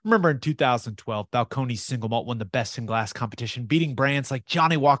 Remember in 2012, Balcones Single Malt won the Best in Glass competition, beating brands like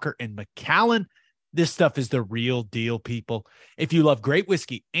Johnny Walker and Macallan. This stuff is the real deal, people. If you love great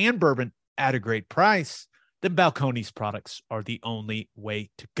whiskey and bourbon at a great price, then Balcones products are the only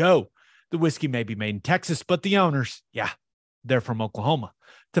way to go. The whiskey may be made in Texas, but the owners, they're from Oklahoma.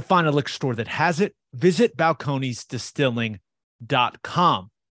 To find a liquor store that has it, visit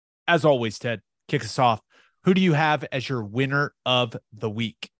balconesdistilling.com. As always, Ted, kick us off. Who do you have as your winner of the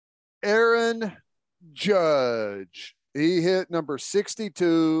week? Aaron Judge. He hit number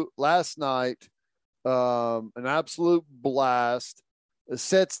 62 last night. An absolute blast. It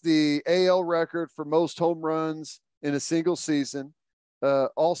sets the AL record for most home runs in a single season.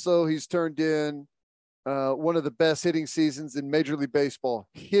 Also, he's turned in one of the best hitting seasons in Major League Baseball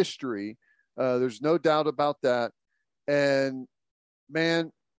history. There's no doubt about that. And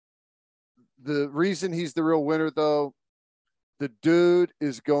man, The reason he's the real winner, though, the dude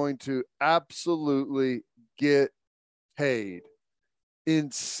is going to absolutely get paid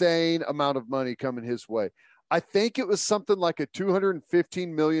insane amount of money coming his way. I think it was something like a $215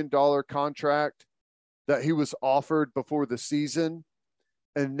 million contract that he was offered before the season.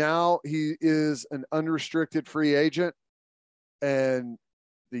 And now he is an unrestricted free agent. And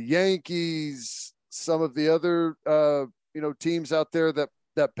the Yankees, some of the other, teams out there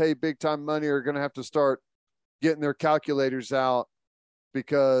that pay big time money are going to have to start getting their calculators out,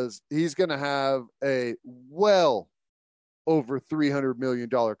 because he's going to have a well over $300 million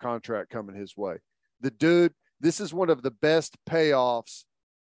contract coming his way. The dude, this is one of the best payoffs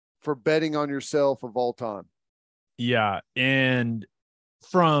for betting on yourself of all time. Yeah. And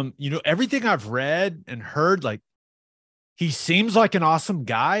from, everything I've read and heard, like, he seems like an awesome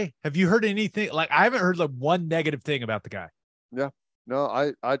guy. Have you heard anything? Like, I haven't heard like one negative thing about the guy. Yeah,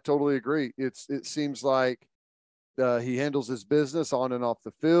 no, I totally agree. It seems like he handles his business on and off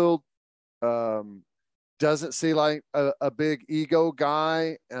the field. Doesn't seem like a big ego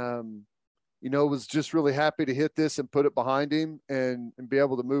guy. Was just really happy to hit this and put it behind him and be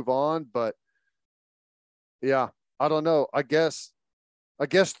able to move on. But yeah, I don't know. I guess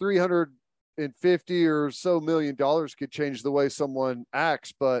 350 or so $1 million could change the way someone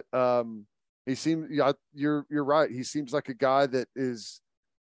acts. But he seems, you're right. He seems like a guy that is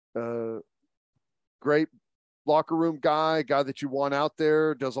great locker room guy that you want out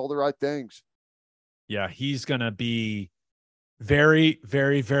there, does all the right things. Yeah, he's going to be very,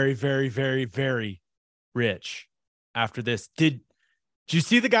 very, very, very, very, very rich after this. Did you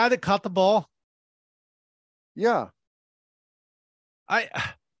see the guy that caught the ball? Yeah.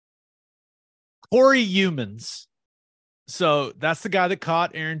 Corey Humans. So that's the guy that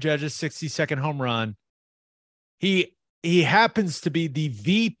caught Aaron Judge's 60-second home run. He happens to be the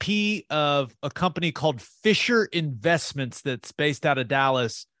VP of a company called Fisher Investments that's based out of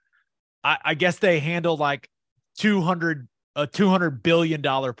Dallas. I guess they handle like $200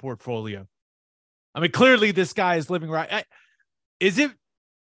 billion portfolio. I mean, clearly this guy is living right. Does it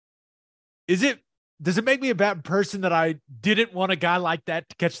make me a bad person that I didn't want a guy like that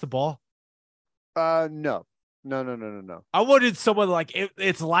to catch the ball? No. I wanted someone like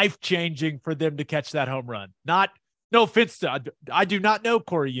it's life-changing for them to catch that home run. No offense to, I do not know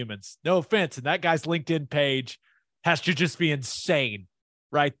Corey Humans. No offense. And that guy's LinkedIn page has to just be insane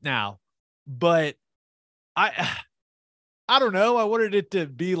right now. But I don't know. I wanted it to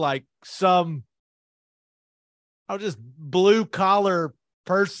be like some just blue collar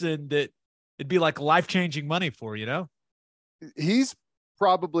person that it'd be like life-changing money for, He's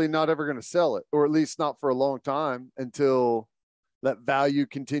probably not ever going to sell it, or at least not for a long time, until that value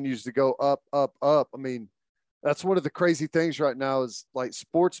continues to go up, up, up. I mean, that's one of the crazy things right now is like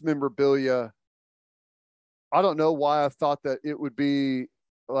sports memorabilia. I don't know why I thought that it would be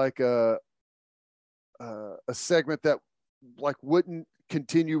like a segment that like wouldn't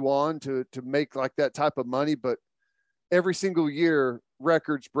continue on to make like that type of money, but every single year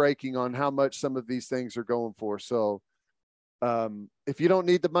records breaking on how much some of these things are going for. So if you don't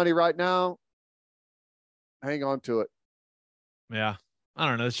need the money right now, hang on to it. Yeah. I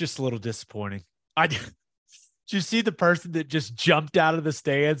don't know. It's just a little disappointing. Did you see the person that just jumped out of the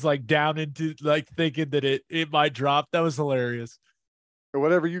stands, like down into like thinking that it might drop? That was hilarious. Or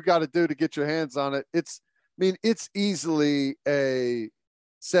whatever you got to do to get your hands on it. It's easily a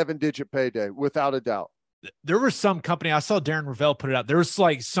 7-digit payday without a doubt. There was some company, I saw Darren Ravel put it out. There was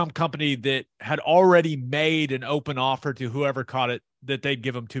like some company that had already made an open offer to whoever caught it that they'd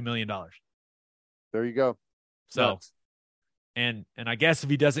give him $2 million. There you go. So, nuts. And I guess if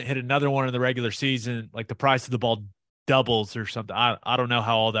he doesn't hit another one in the regular season, like the price of the ball doubles or something. I don't know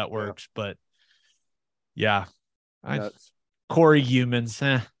how all that works, but yeah. Corey Humans,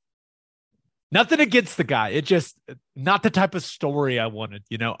 nothing against the guy. It just not the type of story I wanted,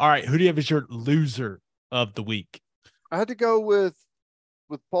 All right, who do you have as your loser of the week? I had to go with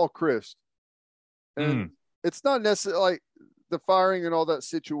Paul Chryst. And it's not necessarily like the firing and all that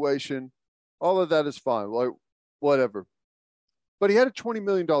situation. All of that is fine. Like whatever. But he had a $20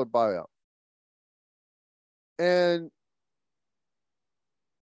 million buyout. And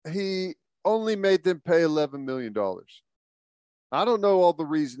he only made them pay $11 million. I don't know all the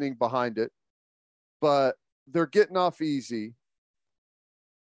reasoning behind it, but they're getting off easy.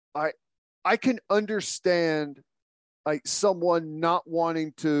 I can understand like someone not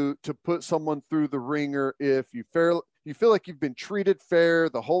wanting to put someone through the ringer if you feel like you've been treated fair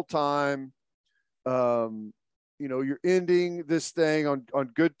the whole time. You're ending this thing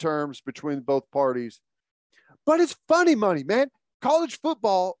on good terms between both parties. But it's funny money, man. College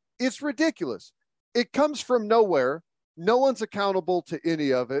football It's ridiculous. It comes from nowhere. No one's accountable to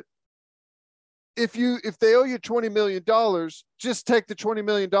any of it. If they owe you $20 million, just take the $20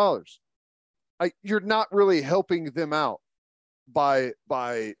 million. You're not really helping them out by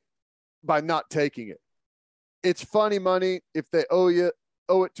not taking it. It's funny money. If they owe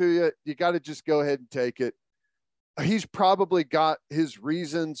it to you, you got to just go ahead and take it. He's probably got his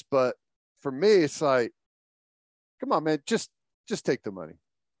reasons, but for me, it's like, come on, man, just take the money.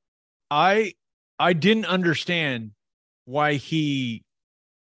 I didn't understand why he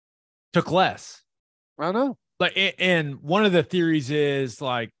took less. I know. Like, and one of the theories is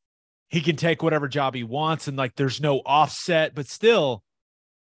like he can take whatever job he wants, and like there's no offset, but still,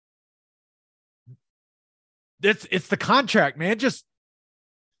 it's the contract, man. Just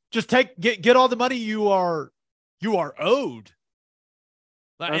get all the money you are owed.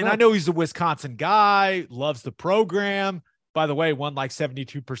 And I know he's a Wisconsin guy, loves the program. By the way, won like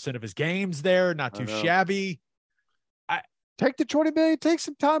 72% of his games there. Not too shabby. Take the $20 million. Take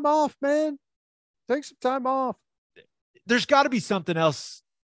some time off, man. Take some time off. There's got to be something else,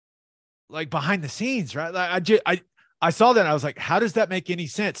 like behind the scenes, right? Like I saw that and I was like, how does that make any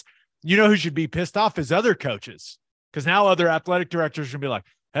sense? You know who should be pissed off is other coaches, because now other athletic directors are gonna be like,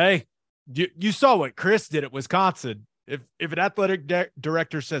 hey, you saw what Chryst did at Wisconsin. If an athletic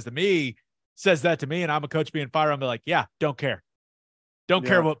director says that to me, and I'm a coach being fired, I'm be like, yeah, don't care. Don't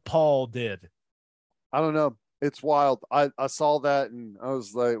care what Paul did. I don't know. It's wild. I saw that and I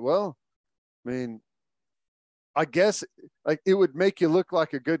was like, well, I mean, I guess like it would make you look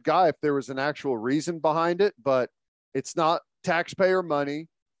like a good guy if there was an actual reason behind it, but it's not taxpayer money.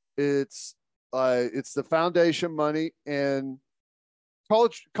 It's the foundation money, and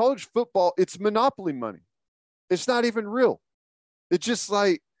college football, it's monopoly money. It's not even real. It's just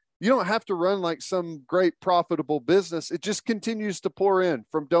like, you don't have to run like some great profitable business. It just continues to pour in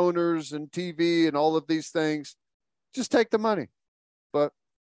from donors and TV and all of these things. Just take the money. But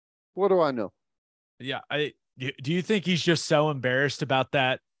what do I know? Yeah. Do you think he's just so embarrassed about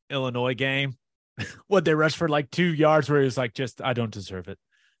that Illinois game? What, they rushed for like 2 yards where he was like, I don't deserve it.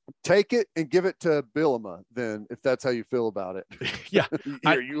 Take it and give it to Bielema then, if that's how you feel about it. Yeah.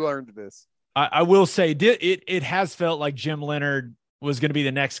 You earned this. I will say it has felt like Jim Leonhard was going to be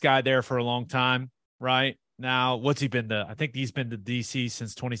the next guy there for a long time, right? Now, what's he been I think he's been to DC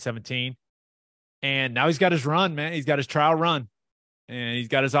since 2017. And now he's got his run, man. He's got his trial run. And he's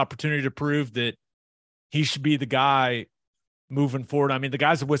got his opportunity to prove that he should be the guy moving forward. I mean, the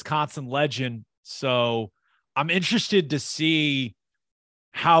guy's a Wisconsin legend. So I'm interested to see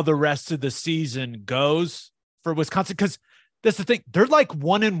how the rest of the season goes for Wisconsin, because that's the thing. They're like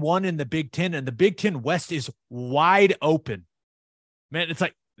 1-1 in the Big Ten, and the Big Ten West is wide open. Man, it's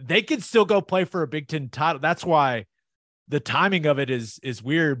like they can still go play for a Big Ten title. That's why the timing of it is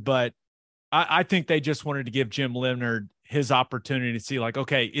weird, but I think they just wanted to give Jim Leonhard his opportunity to see, like,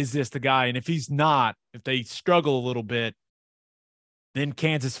 okay, is this the guy? And if he's not, if they struggle a little bit, then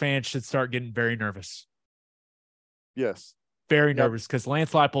Kansas fans should start getting very nervous. Yes. Very nervous, because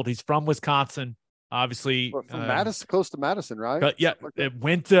Lance Leipold, he's from Wisconsin, obviously. From Madison, close to Madison, right? But yeah, it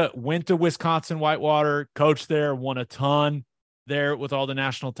went to Wisconsin Whitewater, coached there, won a ton there with all the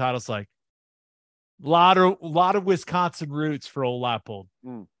national titles. Like, a lot of Wisconsin roots for old Leipold.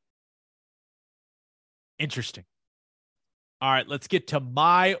 Interesting. All right, let's get to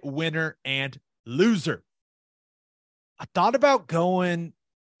my winner and loser. I thought about going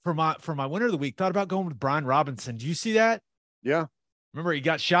for my winner of the week. Thought about going with Brian Robinson. Do you see that? Yeah. Remember, he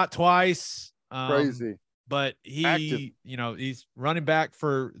got shot twice. Crazy. But he, Active. He's running back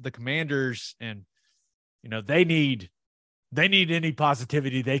for the Commanders, and they need any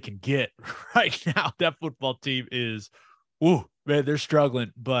positivity they can get right now. That football team is, man, they're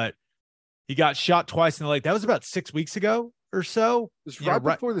struggling. But he got shot twice in the leg. That was about 6 weeks ago or so. It was right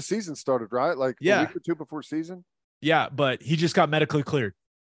before the season started, right? Like a week or two before season. Yeah, but he just got medically cleared.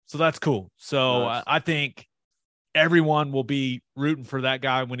 So that's cool. So nice. I think everyone will be rooting for that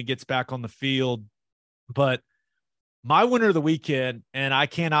guy when he gets back on the field. But my winner of the weekend, I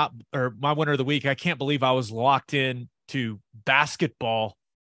can't believe I was locked in to basketball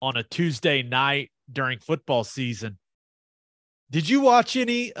on a Tuesday night during football season. Did you watch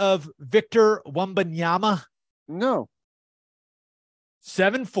any of Victor Wembanyama? No.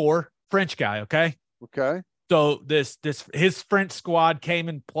 7'4", French guy, okay? Okay. So his French squad came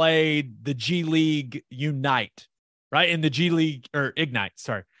and played the G League Unite, right? In the G League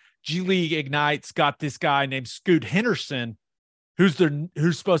Ignite's got this guy named Scoot Henderson, who's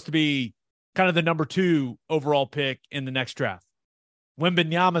supposed to be kind of the number 2 overall pick in the next draft.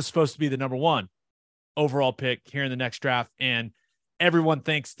 Wembanyama is supposed to be the number 1 overall pick here in the next draft. And everyone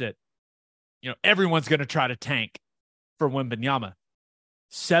thinks that, everyone's going to try to tank for Wembanyama.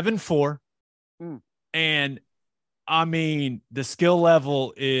 7-4. And I mean, the skill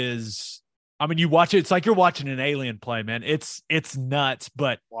level is, you watch it, it's like you're watching an alien play, man. It's nuts,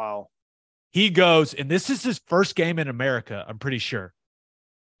 but wow. He goes, and this is his first game in America, I'm pretty sure.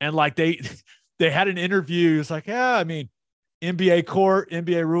 And like they had an interview. It's like, yeah, I mean, NBA court,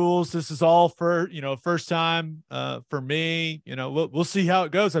 NBA rules. This is all for, first time for me. We'll see how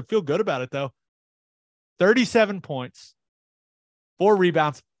it goes. I feel good about it though. 37 points, 4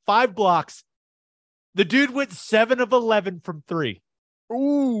 rebounds, 5 blocks. The dude went 7 of 11 from 3.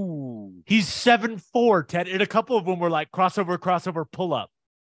 Ooh. He's 7-4, Ted. And a couple of them were like crossover, pull up.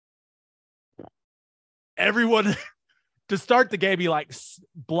 Everyone to start the game, he like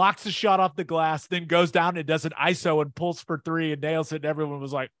blocks a shot off the glass, then goes down and does an ISO and pulls for 3 and nails it. And everyone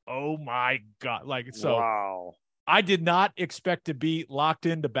was like, oh my God. Wow. I did not expect to be locked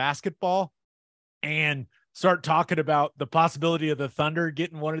into basketball and start talking about the possibility of the Thunder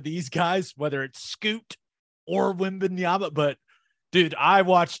getting one of these guys, whether it's Scoot or Wembanyama. But dude, I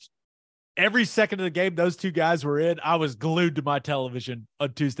watched every second of the game those two guys were in. I was glued to my television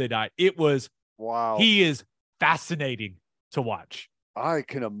on Tuesday night. It was, wow. He is fascinating to watch. I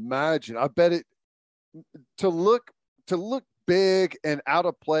can imagine. I bet it to look big and out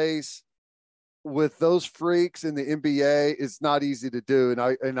of place with those freaks in the NBA is not easy to do.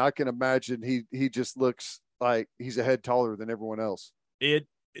 And I can imagine he just looks like he's a head taller than everyone else. It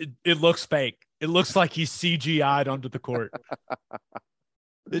looks fake. It looks like he's CGI'd onto the court.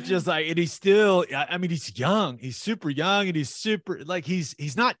 It's just like, and he's still, he's young. He's super young, and he's super, like,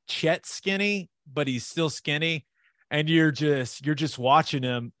 he's not Chet skinny, but he's still skinny. And you're just watching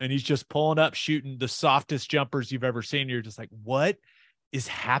him, and he's just pulling up, shooting the softest jumpers you've ever seen. You're just like, what is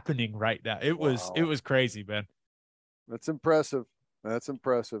happening right now? It was crazy, man. That's impressive.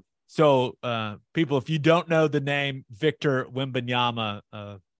 So people, if you don't know the name Victor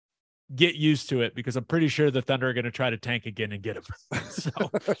Wembanyama, get used to it, because I'm pretty sure the Thunder are going to try to tank again and get him. So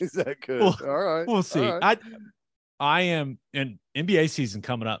is that good? All right. We'll see. Right. I am in NBA season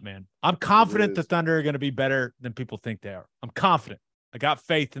coming up, man. I'm confident the Thunder are going to be better than people think they are. I'm confident. I got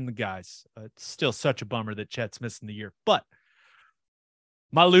faith in the guys. It's still such a bummer that Chet's missing the year, but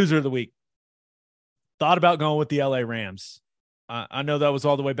my loser of the week, thought about going with the LA Rams. I know that was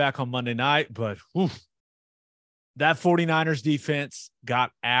all the way back on Monday night, but that 49ers defense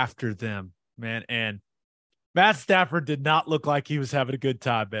got after them, man. And Matt Stafford did not look like he was having a good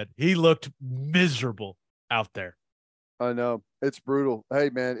time, man. He looked miserable out there. I know. It's brutal. Hey,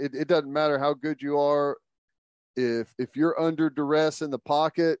 man, it doesn't matter how good you are. If you're under duress in the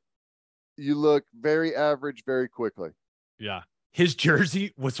pocket, you look very average very quickly. Yeah. His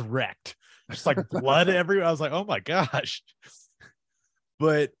jersey was wrecked. Just like blood everywhere. I was like, oh my gosh.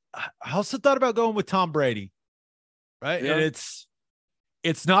 But I also thought about going with Tom Brady, right? Yeah. And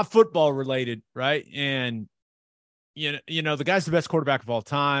it's not football related, right? And you know, the guy's the best quarterback of all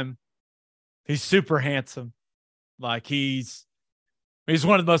time. He's super handsome. Like he's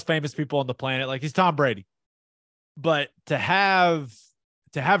one of the most famous people on the planet. Like he's Tom Brady. But to have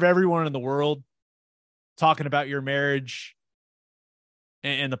everyone in the world talking about your marriage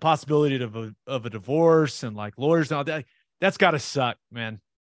and the possibility of a divorce and like lawyers and all that, that's got to suck, man.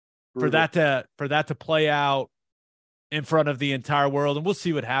 Brutal. For that to play out in front of the entire world, and we'll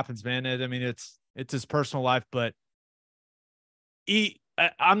see what happens, man. I mean, it's his personal life, but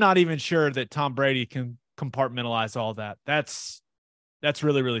I'm not even sure that Tom Brady can compartmentalize all that. That's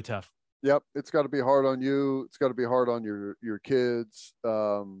really, really tough. Yep, it's got to be hard on you. It's got to be hard on your kids.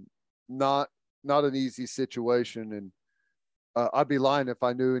 Not an easy situation, and I'd be lying if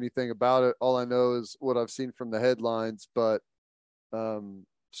I knew anything about it. All I know is what I've seen from the headlines, but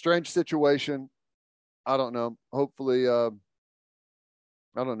strange situation. I don't know. Hopefully, I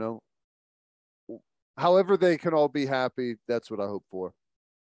don't know. However they can all be happy, that's what I hope for.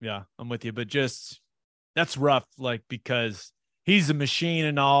 Yeah, I'm with you, but just that's rough, like, because he's a machine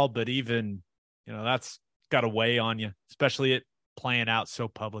and all, but even, that's got to weigh on you, especially it playing out so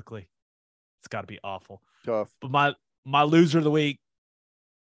publicly. It's got to be awful. Tough. But my loser of the week,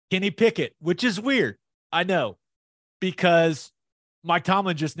 Kenny Pickett, which is weird. I know, because Mike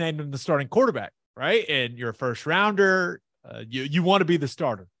Tomlin just named him the starting quarterback, right? And you're a first rounder. You want to be the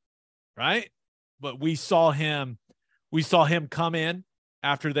starter, right? But we saw him come in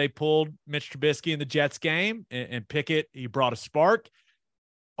after they pulled Mitch Trubisky in the Jets game, and Pickett, he brought a spark.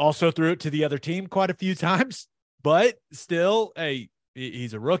 Also threw it to the other team quite a few times, but still,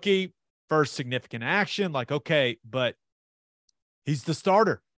 he's a rookie, first significant action. Like, okay, but he's the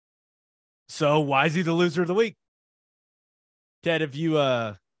starter. So why is he the loser of the week? Ted, have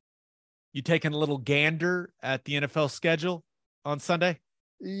you taken a little gander at the NFL schedule on Sunday?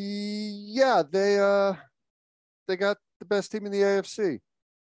 Yeah, they got the best team in the AFC.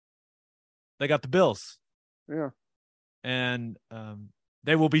 They got the Bills. Yeah. And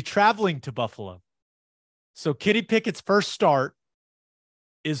they will be traveling to Buffalo. So Kenny Pickett's first start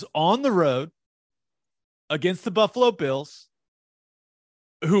is on the road against the Buffalo Bills,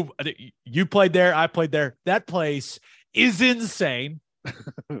 who you played there, I played there. That place is insane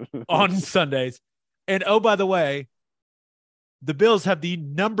on Sundays. And oh, by the way, the Bills have the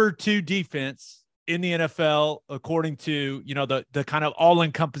number 2 defense in the NFL, according to, the kind of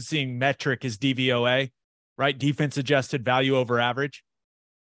all-encompassing metric is DVOA, right? Defense adjusted value over average.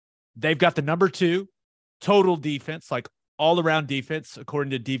 They've got the number 2 total defense, like all-around defense,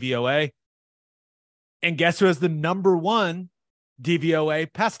 according to DVOA. And guess who has the number 1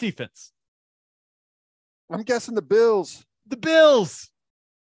 DVOA pass defense? I'm guessing the Bills. The Bills.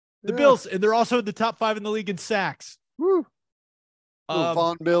 The Bills. And they're also in the top 5 in the league in sacks. Woo.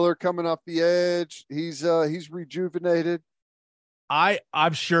 Von Miller coming off the edge. He's rejuvenated.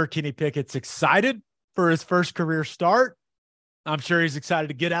 I'm sure Kenny Pickett's excited for his first career start. I'm sure he's excited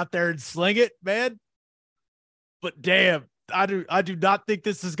to get out there and sling it, man. But damn, I do not think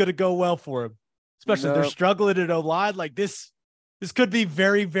this is going to go well for him. Especially they're struggling at O-line. Like this could be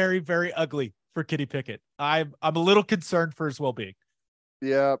very, very, very ugly for Kenny Pickett. I'm a little concerned for his well-being.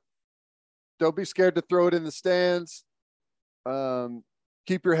 Yeah. Don't be scared to throw it in the stands.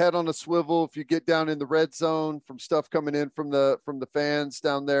 Keep your head on a swivel. If you get down in the red zone from stuff coming in from the fans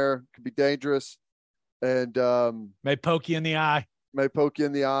down there, it could be dangerous. And may poke you in the eye.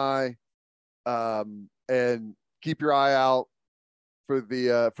 And keep your eye out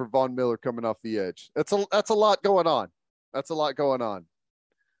for Von Miller coming off the edge. That's a lot going on.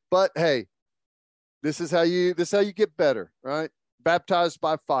 But hey, this is how you get better, right? Baptized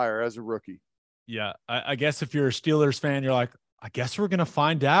by fire as a rookie. Yeah, I guess if you're a Steelers fan, you're like, I guess we're gonna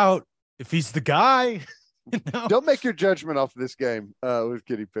find out if he's the guy. Don't make your judgment off of this game with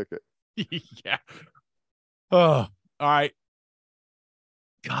Kenny Pickett. Yeah. Oh, all right.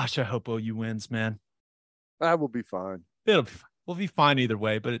 Gosh, I hope OU wins, man. That will be fine. We'll be fine either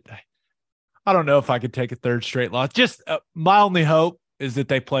way, but I don't know if I could take a third straight loss. Just my only hope is that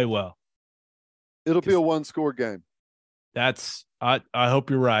they play well. It'll be a 1-score game. I hope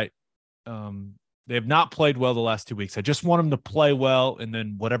you're right. They have not played well the last 2 weeks. I just want them to play well, and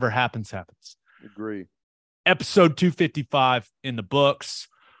then whatever happens, happens. Agree. Episode 255 in the books.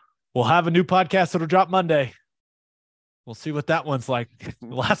 We'll have a new podcast that'll drop Monday. We'll see what that one's like.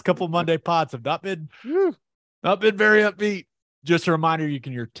 The last couple of Monday pods have not been very upbeat. Just a reminder, you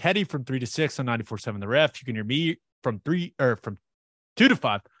can hear Teddy from 3 to 6 on 94.7 The Ref. You can hear me from 2 to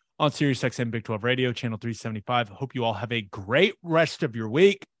 5 on Sirius XM Big 12 Radio, channel 375. I hope you all have a great rest of your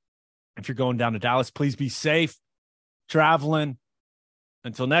week. If you're going down to Dallas, please be safe traveling.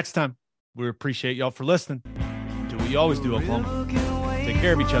 Until next time, we appreciate y'all for listening. Do what you always do, Oklahoma. Take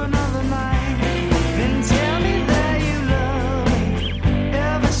care of each other.